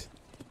right.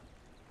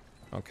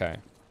 Okay.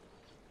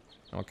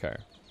 Okay.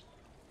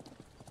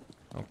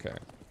 Okay.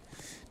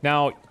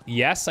 Now,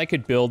 yes, I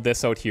could build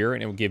this out here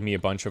and it would give me a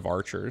bunch of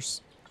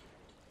archers.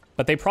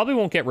 But they probably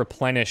won't get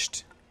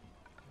replenished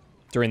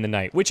during the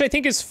night, which I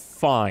think is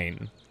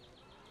fine.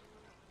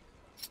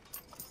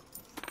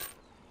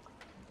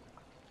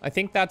 I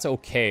think that's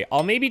okay.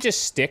 I'll maybe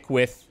just stick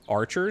with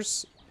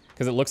archers,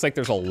 because it looks like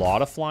there's a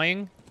lot of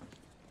flying.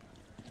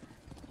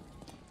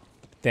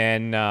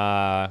 Then,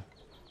 I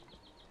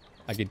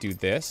I could do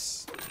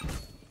this.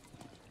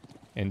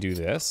 And do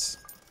this.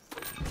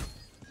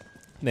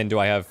 And then do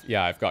I have...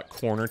 Yeah, I've got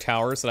corner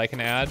towers that I can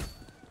add.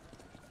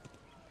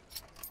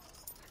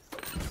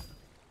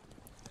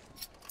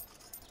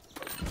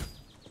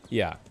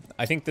 Yeah,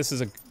 I think this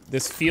is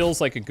this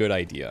feels like a good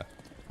idea.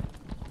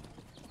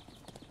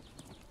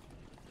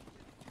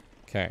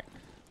 Okay,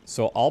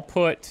 so I'll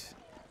put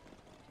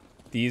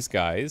these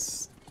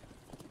guys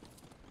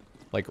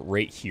like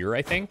right here,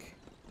 I think.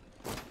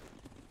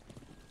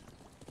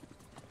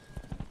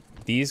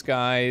 These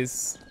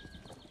guys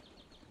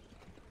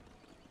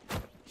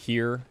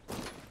here.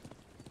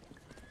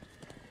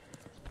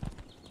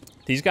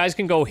 These guys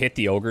can go hit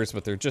the ogres,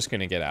 but they're just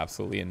gonna get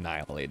absolutely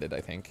annihilated, I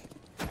think.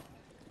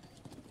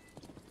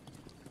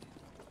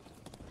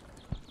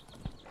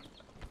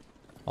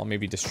 I'll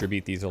maybe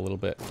distribute these a little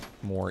bit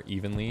more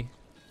evenly.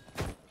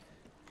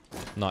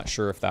 Not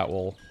sure if that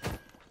will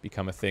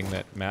become a thing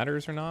that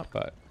matters or not,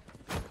 but...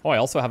 Oh, I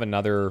also have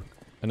another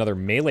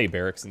melee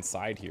barracks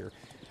inside here.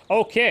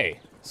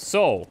 Okay,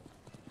 so...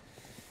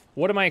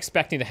 What am I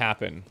expecting to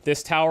happen?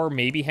 This tower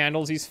maybe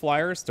handles these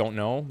flyers. Don't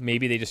know.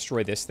 Maybe they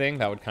destroy this thing.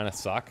 That would kind of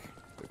suck.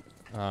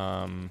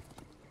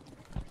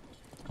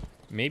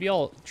 Maybe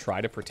I'll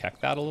try to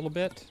protect that a little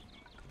bit.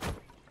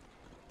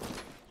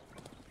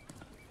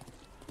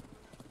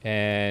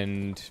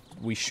 And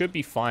we should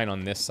be fine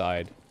on this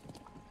side.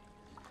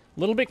 A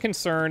little bit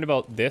concerned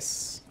about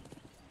this.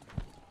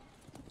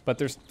 But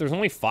there's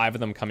only 5 of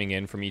them coming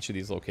in from each of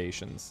these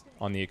locations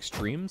on the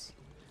extremes.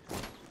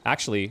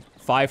 Actually,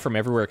 5 from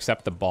everywhere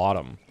except the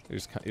bottom.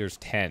 There's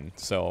 10,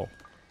 so...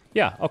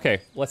 Yeah,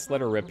 okay, let's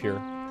let her rip here.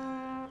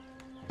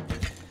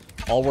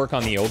 I'll work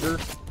on the ogre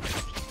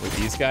with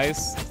these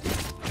guys.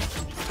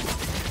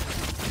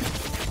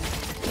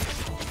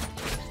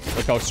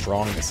 Look how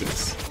strong this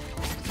is.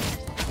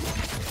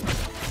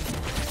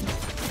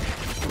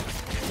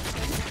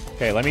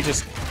 Okay, let me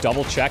just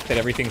double check that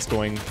everything's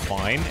going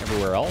fine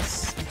everywhere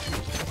else.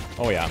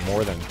 Oh yeah,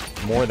 more than.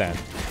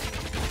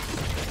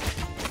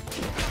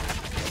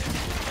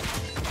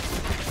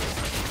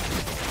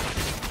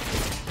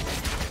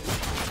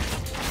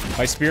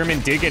 My spearmen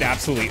did get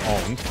absolutely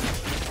owned.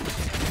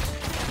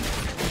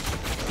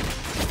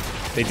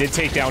 They did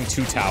take down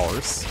 2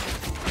 towers.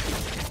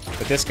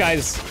 But this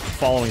guy's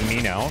following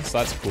me now, so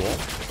that's cool.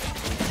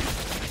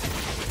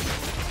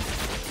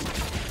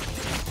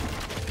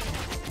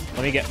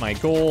 Let me get my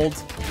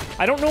gold.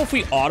 I don't know if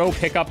we auto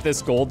pick up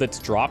this gold that's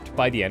dropped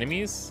by the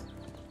enemies.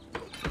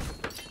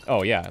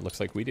 Oh yeah, it looks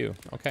like we do.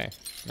 Okay,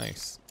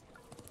 nice.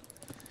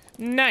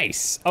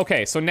 Nice!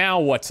 Okay, so now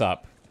what's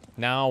up?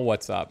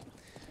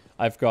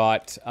 I've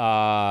got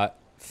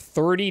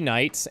 30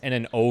 knights and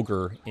an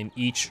ogre in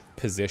each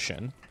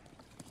position.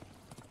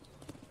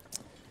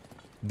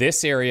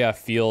 This area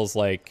feels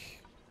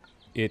like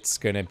it's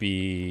gonna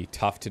be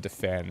tough to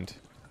defend.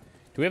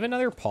 Do we have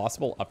another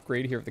possible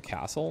upgrade here at the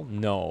castle?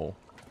 No.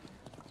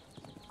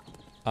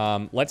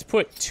 Let's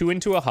put 2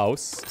 into a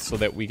house so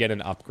that we get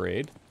an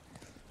upgrade.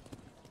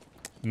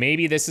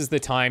 Maybe this is the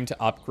time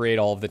to upgrade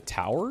all of the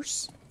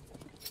towers.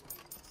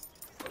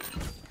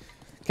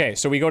 Okay,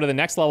 so we go to the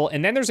next level,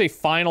 and then there's a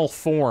final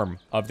form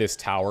of this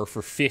tower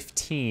for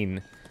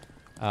 15.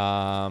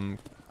 I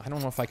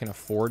don't know if I can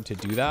afford to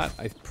do that.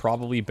 I'm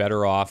probably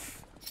better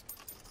off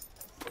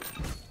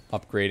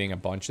upgrading a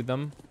bunch of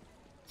them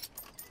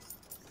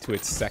to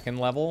its 2nd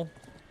level.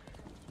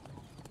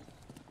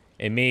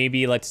 And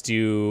maybe let's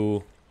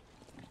do...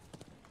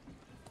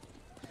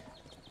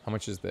 How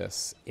much is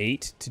this?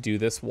 8 to do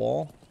this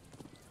wall?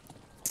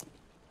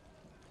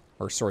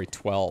 Or, sorry,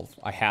 12.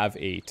 I have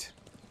 8.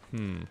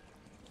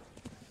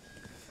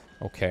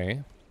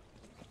 Okay.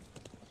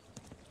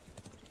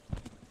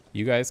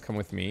 You guys come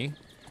with me.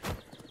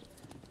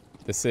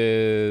 This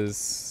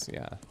is...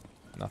 yeah,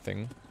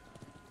 nothing.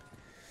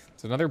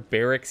 There's another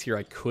barracks here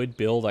I could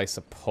build, I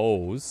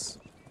suppose.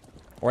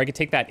 Or I could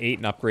take that 8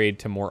 and upgrade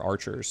to more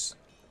archers.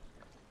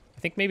 I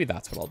think maybe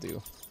that's what I'll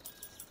do.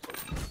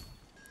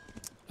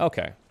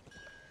 Okay.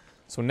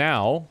 So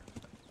now...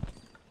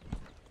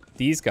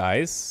 these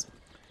guys...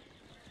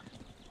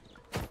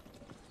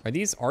 Are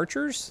these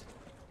archers?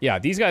 Yeah,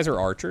 these guys are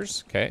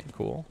archers. Okay,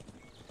 cool.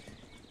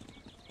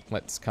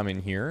 Let's come in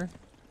here.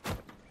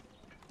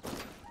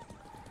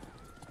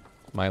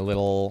 My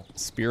little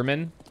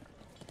spearmen.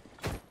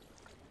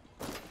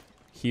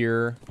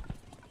 Here.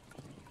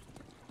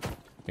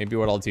 Maybe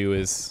what I'll do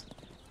is...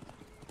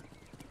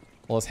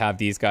 we'll just have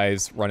these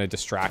guys run a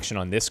distraction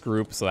on this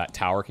group so that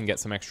tower can get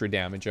some extra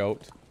damage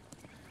out.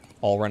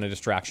 I'll run a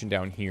distraction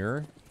down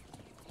here.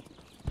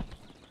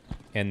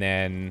 And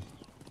then...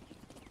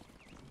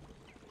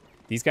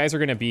 these guys are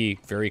going to be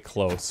very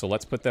close, so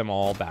let's put them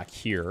all back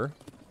here.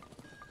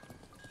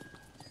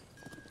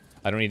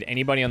 I don't need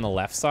anybody on the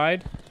left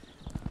side.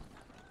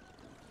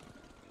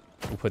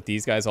 We'll put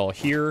these guys all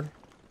here,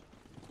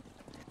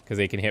 because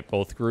they can hit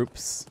both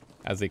groups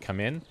as they come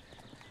in.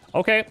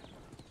 Okay.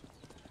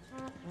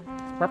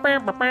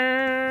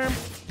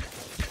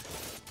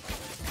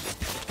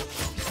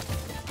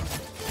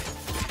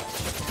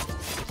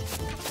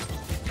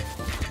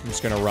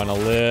 just gonna run a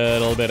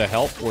little bit of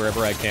help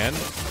wherever I can.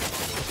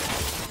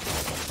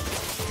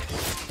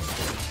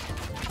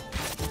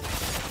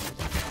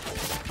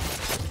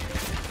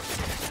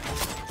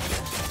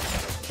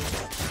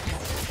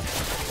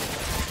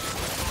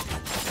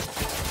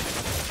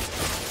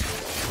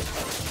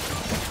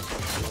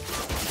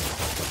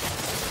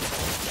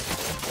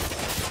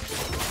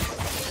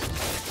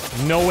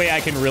 No way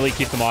I can really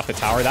keep them off the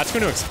tower. That's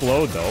going to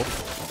explode, though.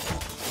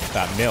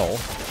 That mill.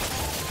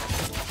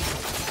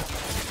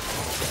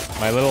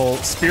 My little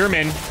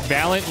spearman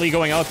valiantly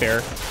going out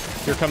there.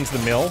 Here comes the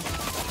mill.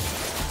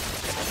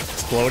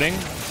 Exploding.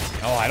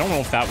 Oh, I don't know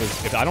if that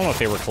was... I don't know if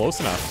they were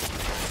close enough.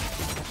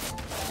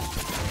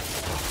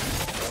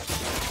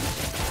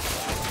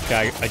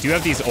 Okay, I do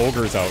have these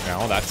ogres out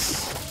now.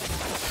 That's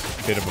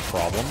a bit of a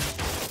problem.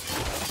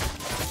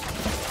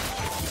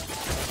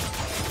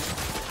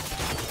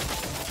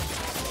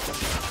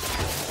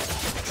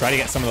 Try to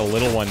get some of the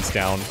little ones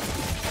down.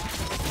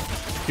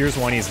 Here's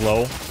one, he's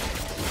low.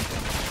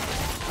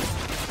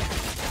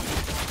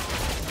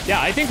 Yeah,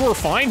 I think we're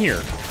fine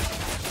here.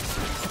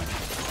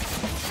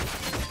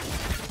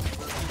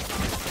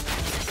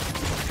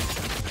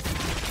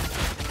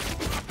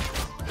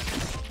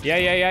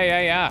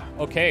 Yeah.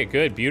 Okay,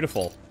 good,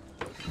 beautiful.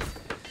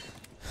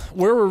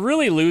 Where we're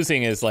really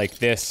losing is like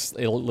this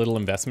little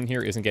investment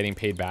here isn't getting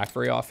paid back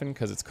very often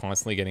because it's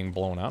constantly getting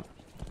blown up.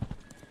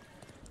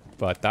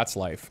 But that's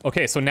life.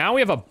 Okay, so now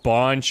we have a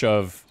bunch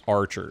of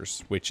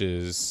archers, which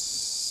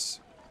is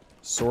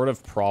sort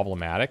of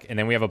problematic. And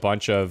then we have a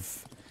bunch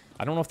of...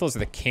 I don't know if those are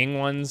the king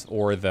ones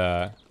or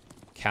the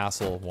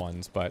castle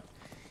ones, but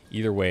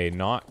either way,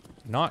 not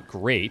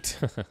great.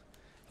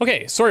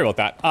 Okay, sorry about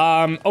that.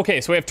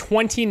 Okay, so we have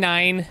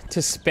 29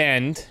 to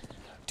spend.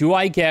 Do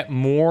I get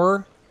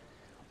more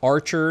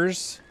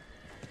archers?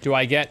 Do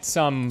I get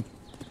some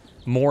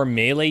more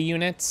melee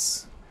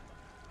units?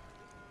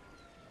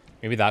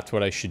 Maybe that's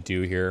what I should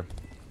do here.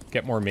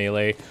 Get more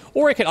melee.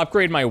 Or I could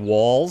upgrade my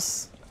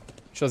walls,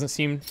 which doesn't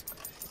seem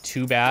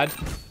too bad.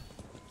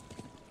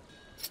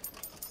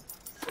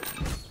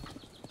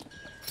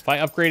 If I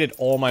upgraded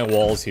all my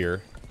walls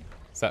here,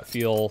 does that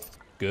feel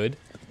good?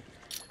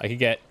 I could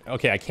get...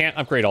 Okay, I can't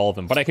upgrade all of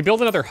them, but I could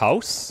build another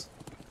house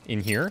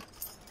in here.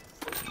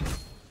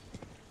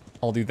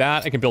 I'll do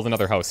that. I can build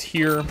another house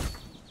here.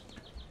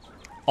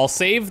 I'll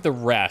save the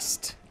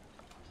rest,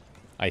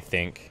 I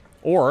think.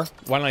 Or,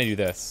 why don't I do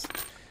this?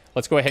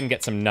 Let's go ahead and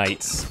get some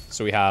knights,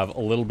 so we have a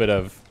little bit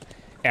of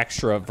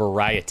extra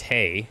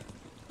variety.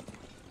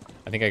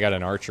 I think I got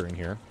an archer in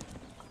here.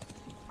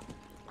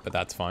 But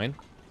that's fine.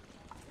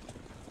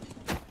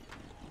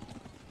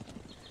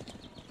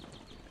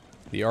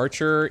 The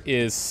archer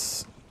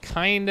is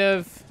kind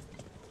of...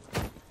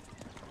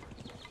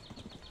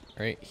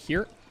 right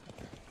here.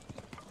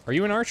 Are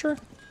you an archer?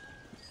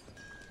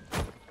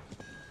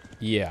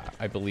 Yeah,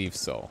 I believe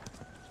so.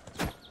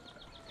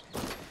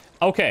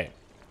 Okay,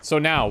 so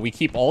now we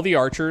keep all the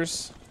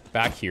archers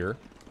back here.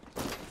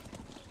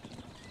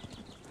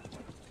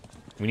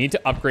 We need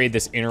to upgrade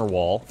this inner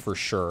wall for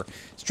sure.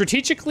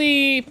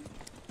 Strategically,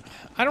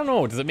 I don't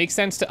know. Does it make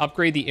sense to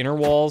upgrade the inner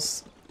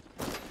walls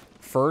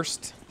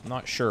first? I'm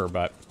not sure,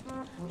 but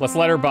let's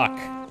let her buck.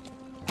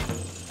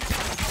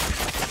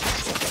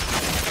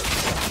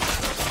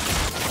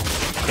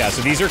 Yeah,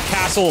 so these are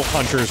castle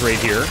hunters right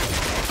here.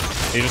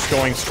 They're just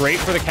going straight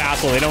for the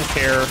castle. They don't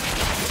care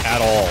at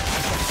all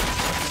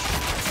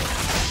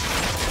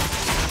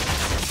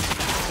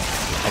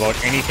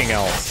about anything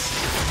else.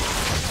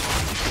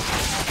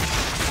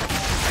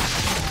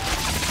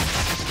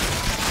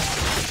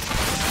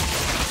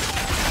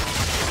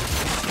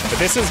 But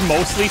this is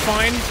mostly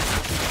fine.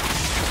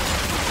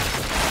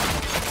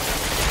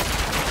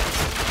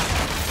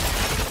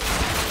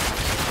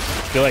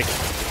 I feel like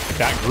if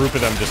that group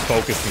of them just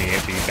focused me,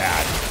 it'd be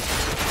bad.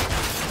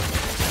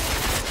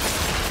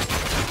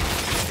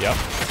 Yep,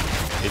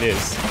 it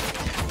is.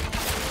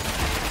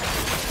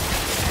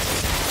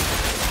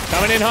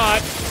 Coming in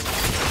hot.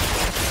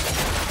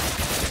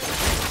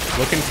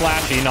 Looking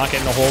flashy, not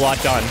getting a whole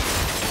lot done.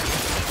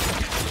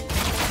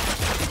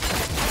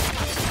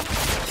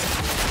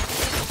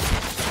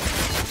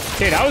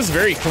 Okay, that was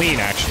very clean,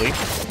 actually.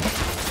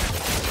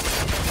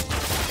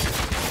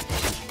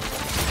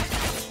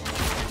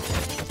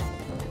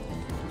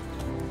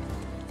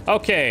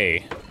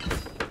 Okay.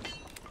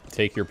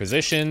 Take your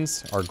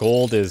positions. Our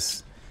gold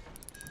is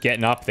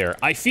getting up there.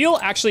 I feel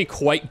actually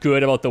quite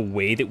good about the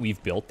way that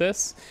we've built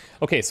this.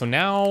 Okay, so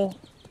now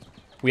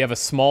we have a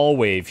small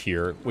wave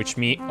here, which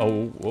means...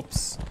 oh,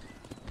 whoops.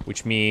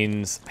 Which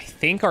means I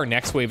think our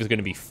next wave is going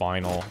to be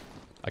final.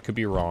 I could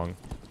be wrong.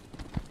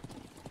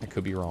 I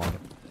could be wrong.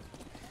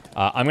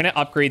 I'm going to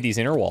upgrade these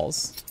inner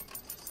walls.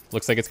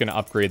 Looks like it's going to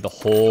upgrade the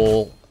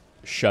whole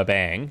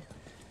shebang.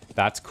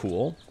 That's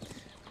cool.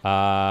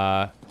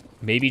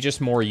 Maybe just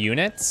more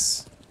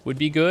units would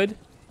be good.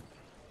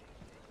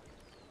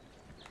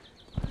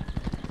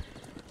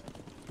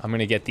 I'm going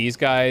to get these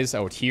guys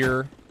out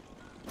here.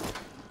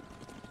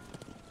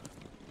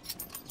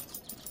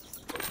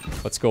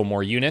 Let's go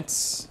more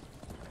units.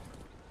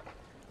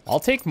 I'll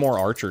take more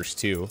archers,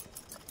 too.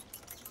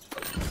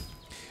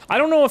 I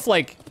don't know if,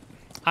 like...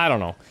 I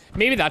don't know.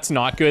 Maybe that's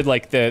not good.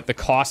 Like, the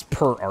cost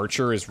per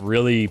archer is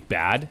really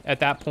bad at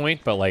that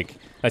point. But, like,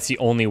 that's the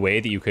only way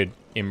that you could...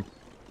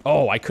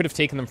 Oh, I could have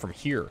taken them from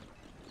here.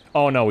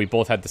 Oh, no, we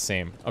both had the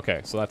same.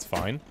 Okay, so that's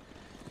fine.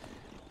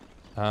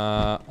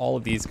 All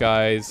of these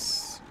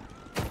guys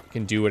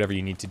can do whatever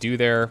you need to do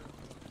there.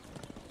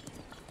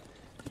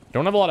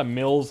 Don't have a lot of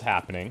mills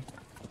happening.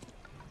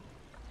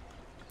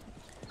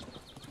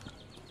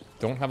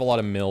 Don't have a lot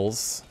of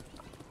mills.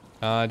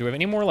 Do we have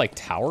any more, like,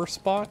 tower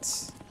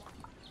spots?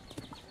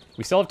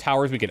 We still have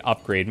towers we could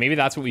upgrade. Maybe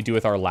that's what we do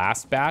with our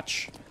last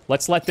batch.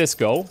 Let's let this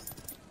go.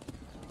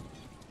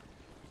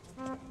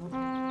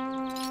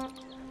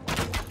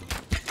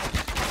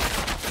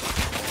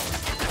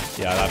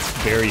 Yeah, that's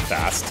very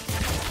fast.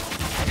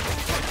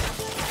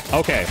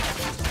 Okay.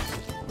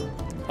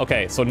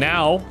 Okay, so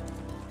now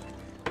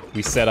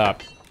we set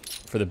up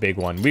for the big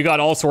one. We got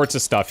all sorts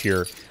of stuff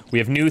here. We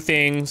have new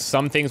things,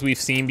 some things we've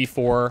seen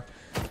before.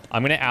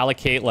 I'm gonna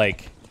allocate,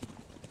 like,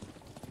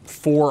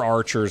 4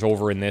 archers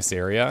over in this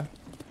area.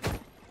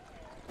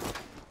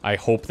 I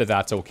hope that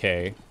that's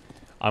okay.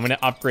 I'm gonna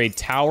upgrade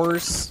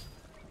towers.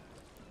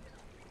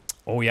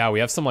 Oh yeah, we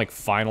have some, like,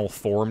 final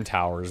form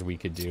towers we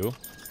could do.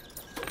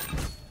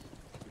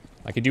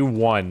 I could do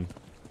 1.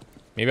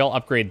 Maybe I'll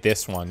upgrade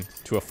this one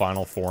to a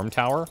final form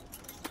tower.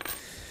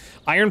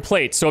 Iron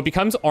plate, so it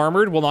becomes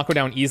armored, will not go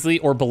down easily,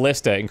 or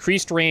ballista.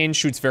 Increased range,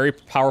 shoots very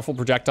powerful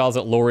projectiles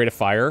at low rate of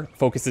fire,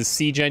 focuses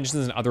siege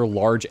engines and other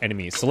large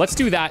enemies. So let's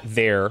do that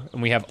there,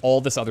 and we have all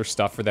this other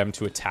stuff for them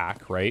to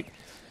attack, right?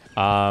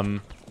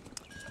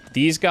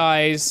 These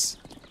guys,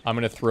 I'm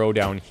gonna throw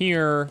down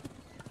here.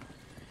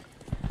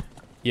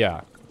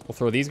 Yeah, we'll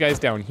throw these guys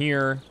down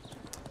here.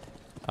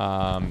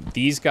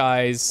 These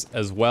guys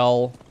as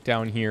well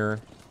down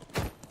here.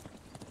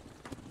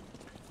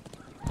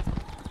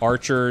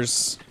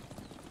 Archers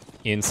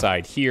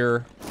inside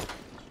here.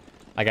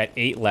 I got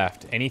 8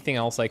 left. Anything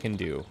else I can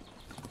do?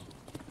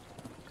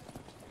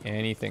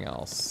 Anything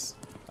else?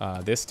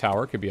 This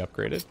tower could be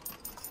upgraded.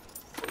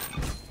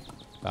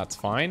 That's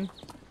fine.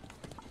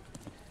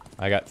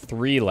 I got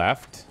 3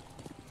 left.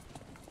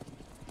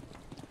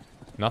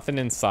 Nothing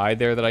inside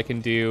there that I can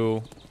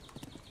do.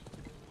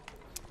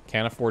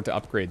 Can't afford to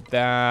upgrade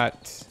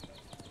that.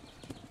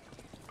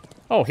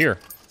 Oh, here.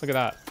 Look at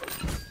that.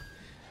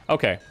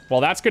 Okay,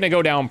 well, that's going to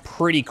go down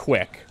pretty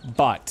quick,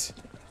 but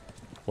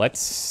let's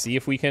see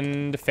if we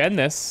can defend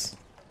this.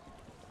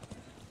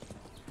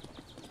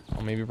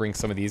 I'll maybe bring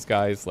some of these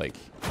guys, like,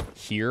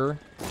 here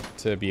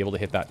to be able to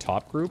hit that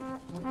top group.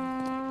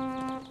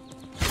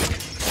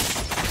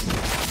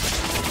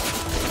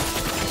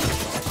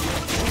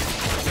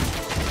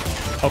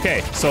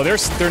 Okay, so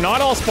they're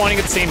not all spawning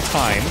at the same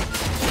time.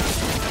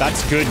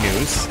 That's good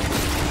news.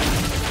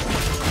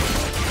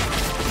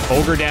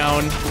 Ogre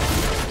down.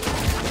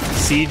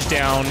 Siege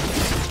down.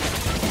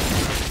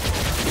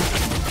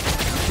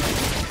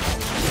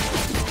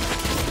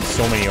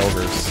 So many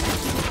ogres.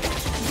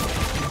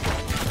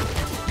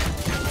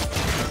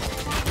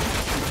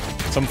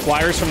 Some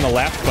flyers from the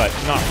left, but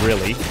not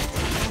really.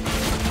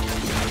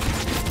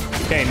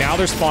 Okay, now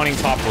they're spawning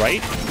top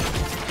right.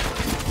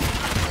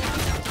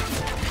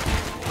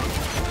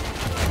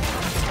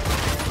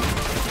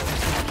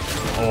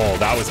 Oh,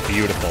 that was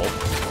beautiful.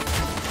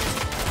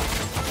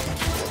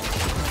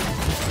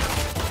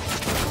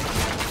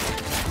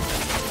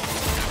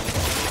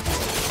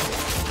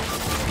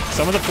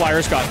 Some of the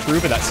flyers got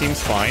through, but that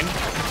seems fine.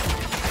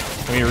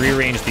 Let me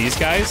rearrange these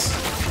guys.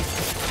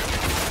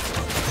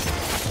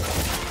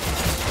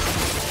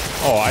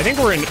 Oh, I think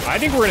we're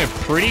in a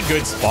pretty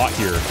good spot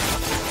here.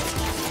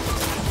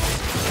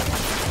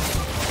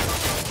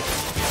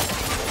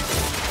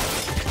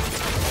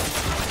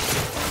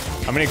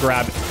 I'm gonna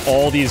grab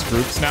all these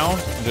groups now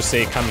and just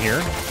say, come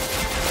here.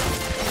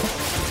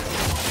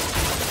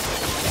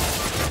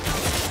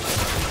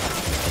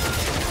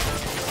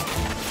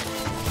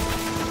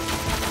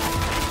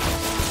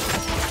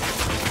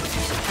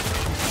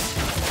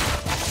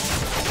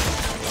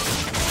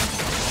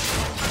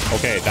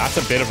 Okay, that's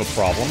a bit of a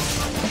problem.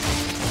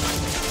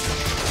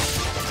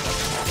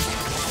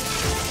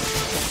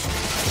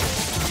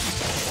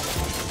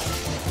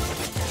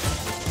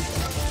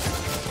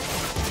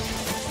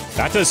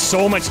 That does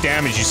so much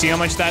damage. You see how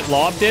much that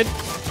lob did?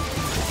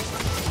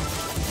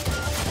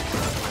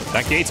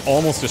 That gate's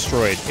almost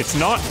destroyed. It's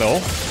not,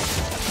 though.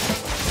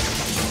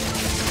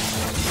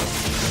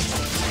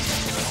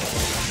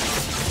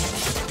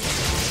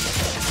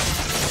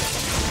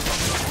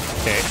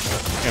 Okay.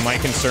 Am I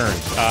concerned?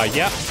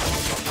 Yeah.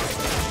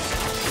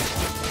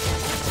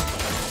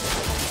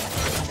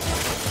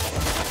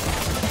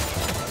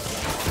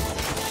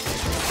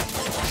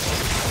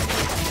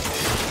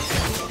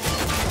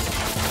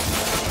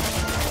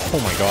 Oh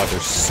my god,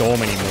 there's so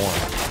many more.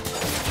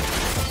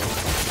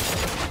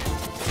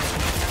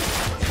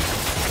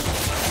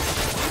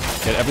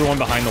 Get everyone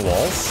behind the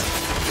walls.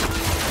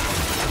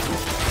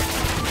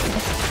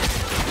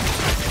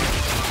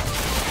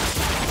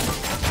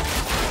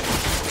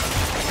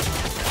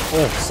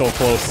 Oh, so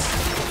close.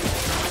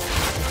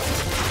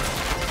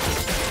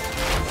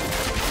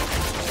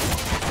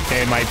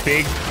 Okay, my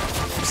big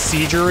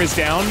sieger is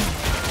down.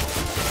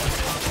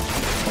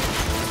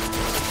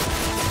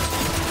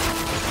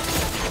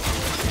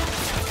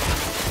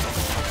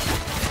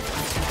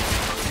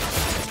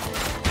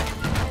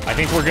 I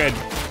think we're good.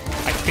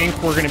 I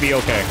think we're gonna be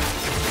okay.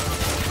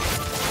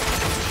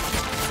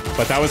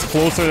 But that was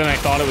closer than I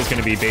thought it was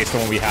gonna be based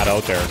on what we had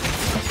out there.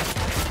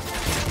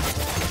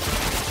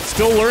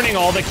 Still learning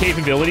all the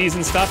capabilities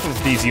and stuff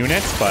of these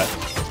units, but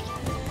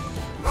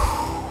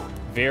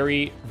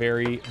very,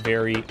 very,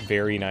 very,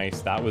 very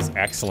nice. That was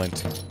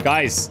excellent.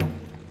 Guys,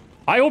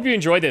 I hope you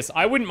enjoyed this.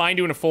 I wouldn't mind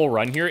doing a full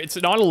run here. It's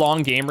not a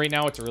long game right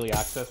now. It's early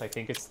access. I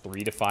think it's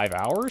 3 to 5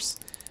 hours.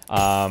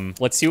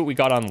 Let's see what we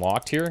got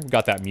unlocked here. We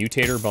got that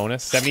mutator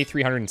bonus,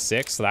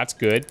 7,306, so that's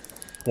good.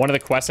 One of the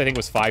quests, I think,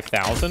 was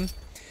 5,000.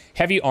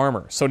 Heavy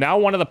armor. So now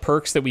one of the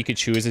perks that we could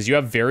choose is you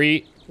have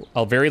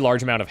a very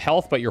large amount of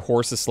health, but your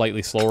horse is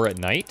slightly slower at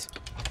night.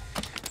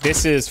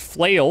 This is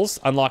flails.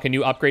 Unlock a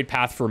new upgrade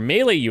path for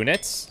melee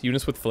units.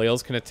 Units with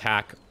flails can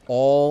attack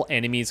all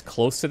enemies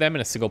close to them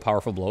in a single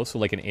powerful blow, so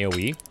like an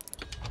AoE.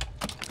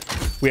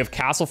 We have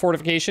castle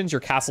fortifications. Your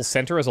castle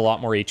center has a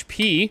lot more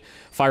HP,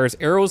 fires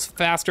arrows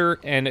faster,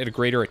 and at a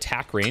greater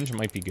attack range. It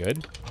might be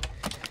good.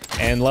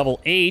 And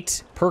level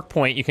 8, perk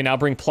point, you can now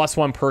bring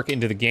 +1 perk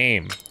into the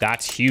game.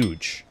 That's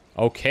huge.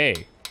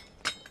 Okay.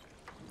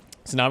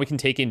 So now we can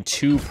take in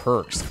 2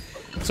 perks.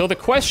 So the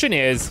question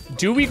is,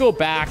 do we go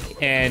back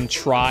and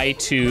try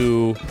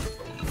to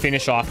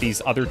finish off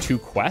these other 2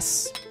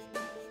 quests?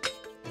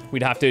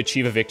 We'd have to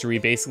achieve a victory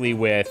basically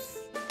with...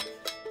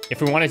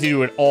 If we wanted to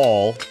do it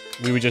all,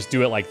 we would just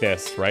do it like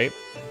this, right?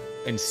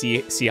 And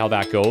see how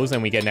that goes,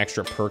 and we get an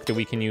extra perk that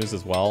we can use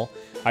as well.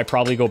 I'd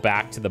probably go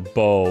back to the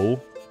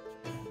bow.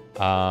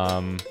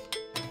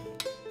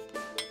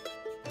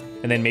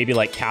 And then maybe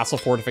like castle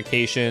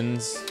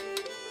fortifications.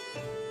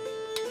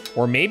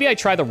 Or maybe I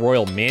try the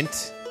Royal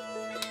Mint.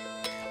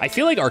 I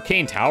feel like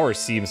Arcane Tower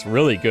seems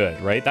really good,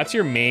 right? That's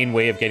your main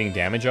way of getting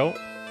damage out.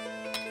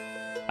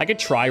 I could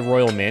try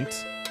Royal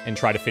Mint and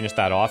try to finish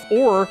that off.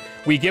 Or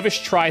we give a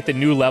try at the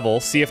new level,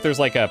 see if there's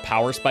like a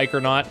power spike or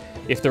not.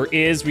 If there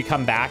is, we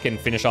come back and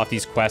finish off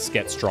these quests,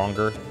 get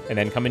stronger, and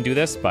then come and do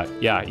this. But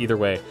yeah, either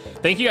way.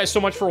 Thank you guys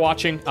so much for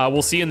watching.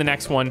 We'll see you in the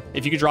next one.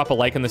 If you could drop a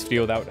like on this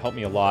video, that would help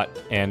me a lot,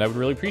 and I would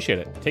really appreciate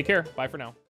it. Take care. Bye for now.